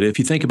good. If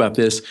you think about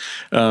this,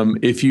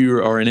 if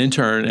you are an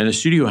intern and a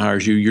studio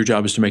hires you, your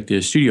job is to make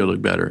the studio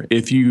look better.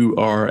 If you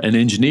are an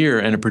engineer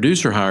and a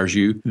producer hires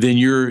you, then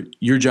your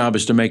job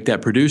is to make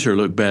that producer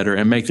look better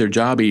and make their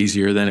job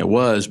easier than it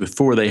was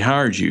before they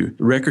hired you.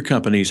 Record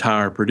companies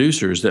hire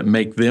producers that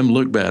make them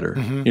look better.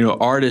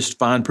 Artists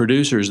find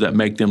producers that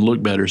make them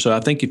look better. So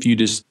I think if you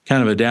just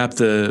kind of adapt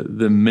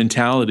the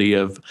mentality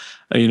of,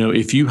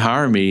 if you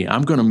hire me,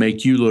 I'm going to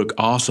make you look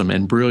awesome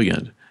and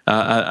brilliant.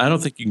 I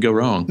don't think you can go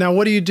wrong. Now,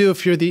 what do you do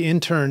if you're the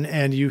intern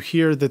and you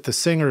hear that the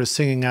singer is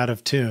singing out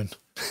of tune?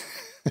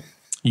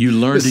 You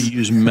learn to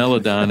use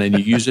Melodyne and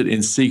you use it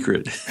in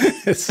secret.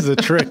 This is a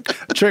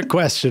trick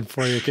question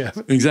for you,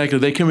 Kevin. Exactly.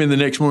 They come in the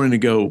next morning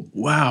and go,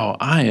 wow,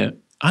 I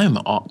am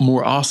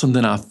more awesome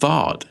than I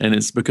thought, and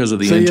it's because of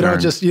the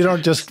intern. So you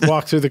don't just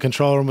walk through the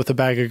control room with a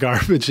bag of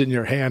garbage in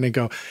your hand and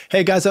go,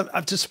 "Hey guys,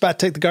 I'm just about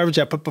to take the garbage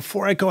out, but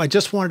before I go, I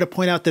just wanted to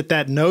point out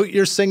that note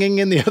you're singing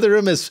in the other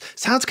room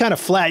sounds kind of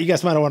flat. You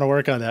guys might want to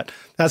work on that."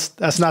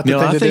 That's not the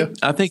thing to do.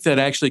 I think that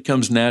actually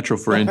comes natural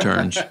for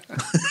interns.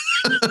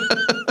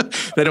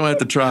 They don't have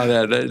to try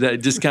that.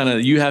 That just kind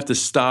of, you have to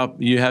stop.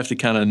 You have to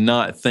kind of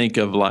not think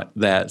of like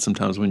that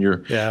sometimes when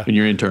you're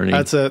interning.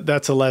 That's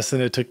a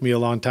lesson it took me a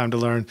long time to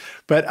learn.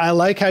 But I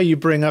like how you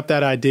bring up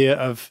that idea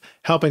of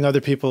helping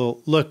other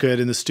people look good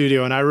in the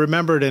studio. And I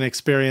remembered an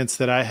experience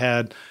that I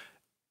had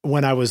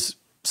when I was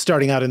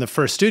starting out in the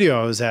first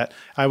studio I was at.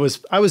 I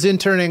was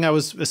interning, I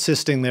was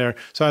assisting there.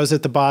 So I was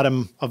at the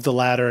bottom of the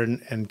ladder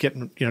and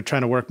getting,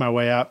 trying to work my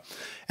way up.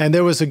 And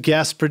there was a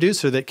guest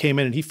producer that came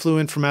in, and he flew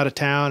in from out of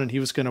town, and he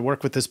was going to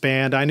work with this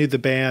band. I knew the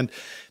band.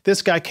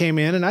 This guy came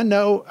in, and I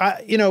know,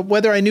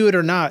 whether I knew it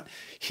or not,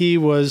 he's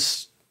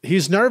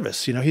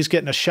nervous. He's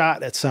getting a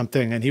shot at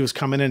something, and he was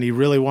coming in. He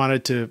really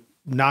wanted to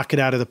knock it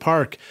out of the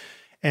park.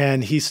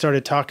 And he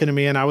started talking to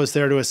me, and I was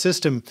there to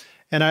assist him.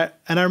 And I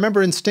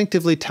remember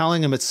instinctively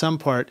telling him at some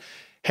part,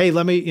 "Hey,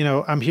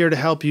 I'm here to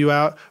help you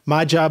out.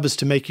 My job is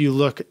to make you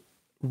look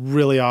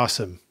really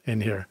awesome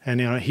in here.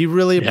 And, he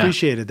really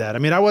appreciated that. I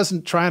mean, I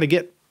wasn't trying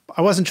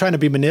to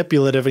be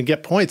manipulative and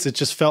get points. It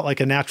just felt like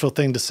a natural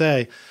thing to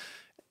say.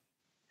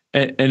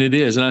 And it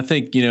is. And I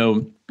think,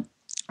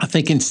 I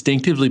think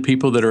instinctively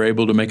people that are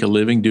able to make a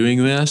living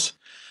doing this,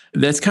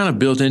 that's kind of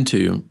built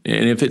into.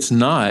 And if it's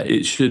not,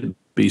 it should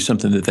be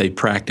something that they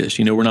practice.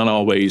 We're not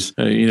always,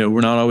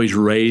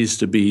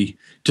 raised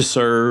to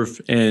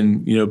serve.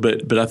 And,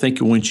 but I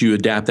think once you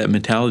adapt that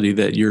mentality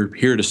that you're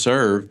here to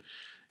serve,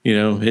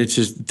 it's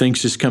just,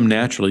 things just come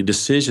naturally.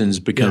 Decisions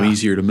become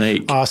easier to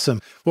make.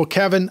 Awesome. Well,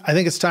 Kevin, I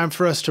think it's time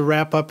for us to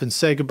wrap up and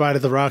say goodbye to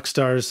the rock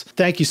stars.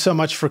 Thank you so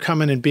much for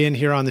coming and being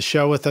here on the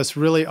show with us.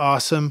 Really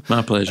awesome.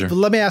 My pleasure. But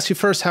let me ask you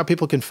first how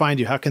people can find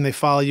you. How can they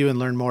follow you and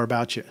learn more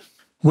about you?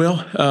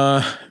 Well,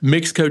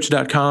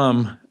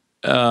 mixcoach.com,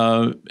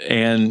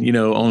 and,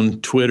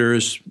 on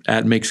Twitter's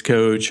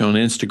 @mixcoach, on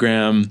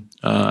Instagram,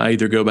 I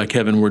either go by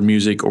Kevin Ward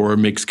Music or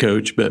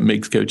Mixcoach, but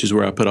Mixcoach is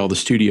where I put all the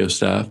studio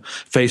stuff.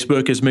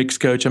 Facebook is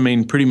Mixcoach. I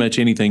mean, pretty much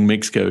anything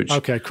Mixcoach.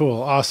 Okay,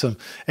 cool. Awesome.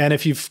 And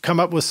if you've come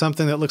up with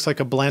something that looks like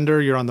a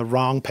blender, you're on the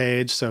wrong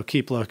page, so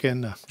keep looking.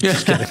 No,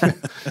 just kidding.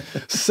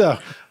 So...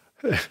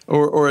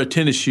 Or a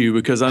tennis shoe,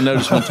 because I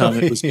noticed one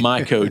time it was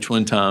my coach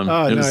one time.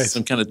 Oh, it was nice.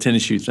 some kind of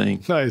tennis shoe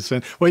thing. Nice,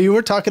 man. Well, you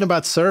were talking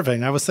about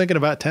serving. I was thinking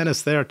about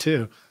tennis there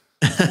too.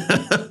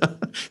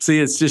 See,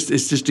 it's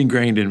just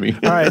ingrained in me.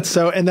 All right.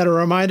 So, and then a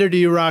reminder to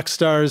you rock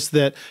stars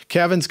that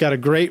Kevin's got a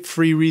great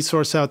free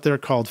resource out there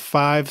called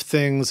 5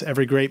 Things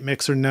Every Great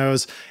Mixer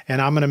Knows.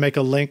 And I'm going to make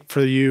a link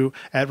for you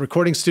at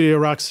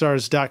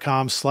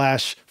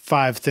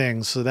recordingstudiorockstars.com/5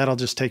 things. So that'll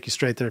just take you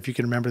straight there. If you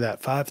can remember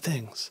that 5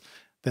 things,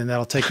 then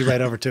that'll take you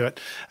right over to it.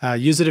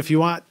 Use it if you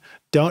want.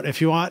 Don't if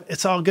you want.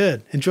 It's all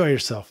good. Enjoy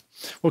yourself.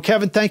 Well,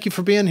 Kevin, thank you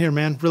for being here,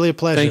 man. Really a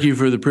pleasure. Thank you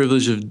for the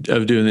privilege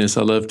of doing this.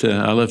 I love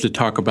to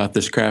talk about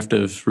this craft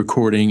of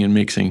recording and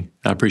mixing.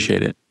 I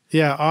appreciate it.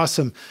 Yeah,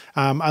 awesome.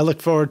 I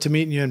look forward to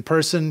meeting you in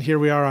person. Here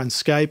we are on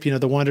Skype,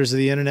 the wonders of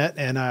the internet.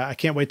 And I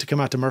can't wait to come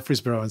out to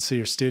Murfreesboro and see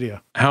your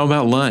studio. How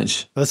about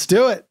lunch? Let's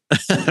do it.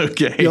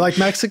 Okay. You like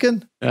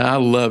Mexican? I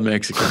love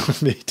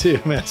Mexican. Me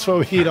too, man. That's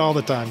what we eat all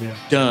the time. Yeah.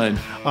 Done.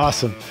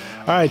 Awesome.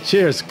 All right.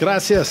 Cheers.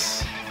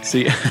 Gracias.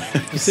 See you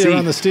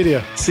around the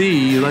studio.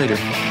 See you later.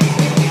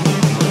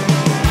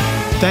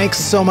 Thanks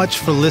so much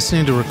for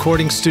listening to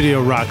Recording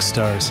Studio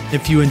Rockstars.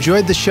 If you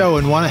enjoyed the show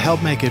and want to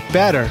help make it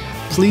better,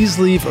 please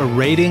leave a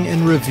rating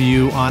and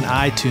review on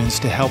iTunes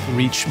to help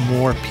reach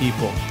more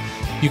people.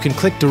 You can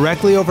click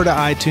directly over to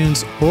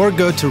iTunes or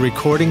go to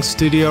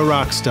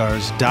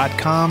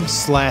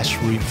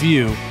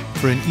recordingstudiorockstars.com/review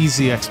for an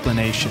easy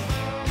explanation.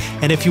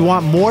 And if you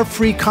want more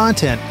free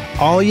content,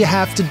 all you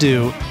have to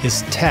do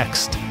is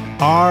text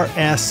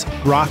RS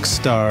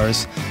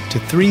Rockstars to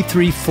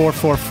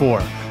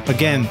 33444.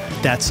 Again,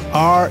 that's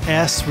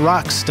RS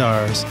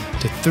Rockstars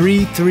to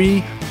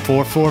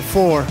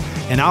 33444,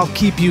 and I'll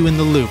keep you in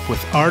the loop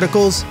with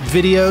articles,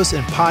 videos,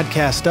 and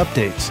podcast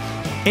updates.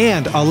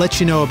 And I'll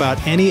let you know about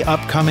any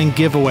upcoming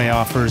giveaway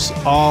offers,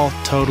 all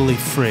totally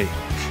free.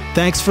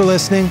 Thanks for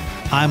listening.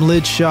 I'm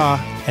Lid Shaw,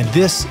 and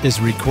this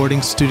is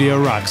Recording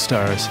Studio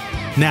Rockstars.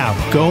 Now,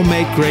 go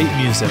make great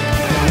music.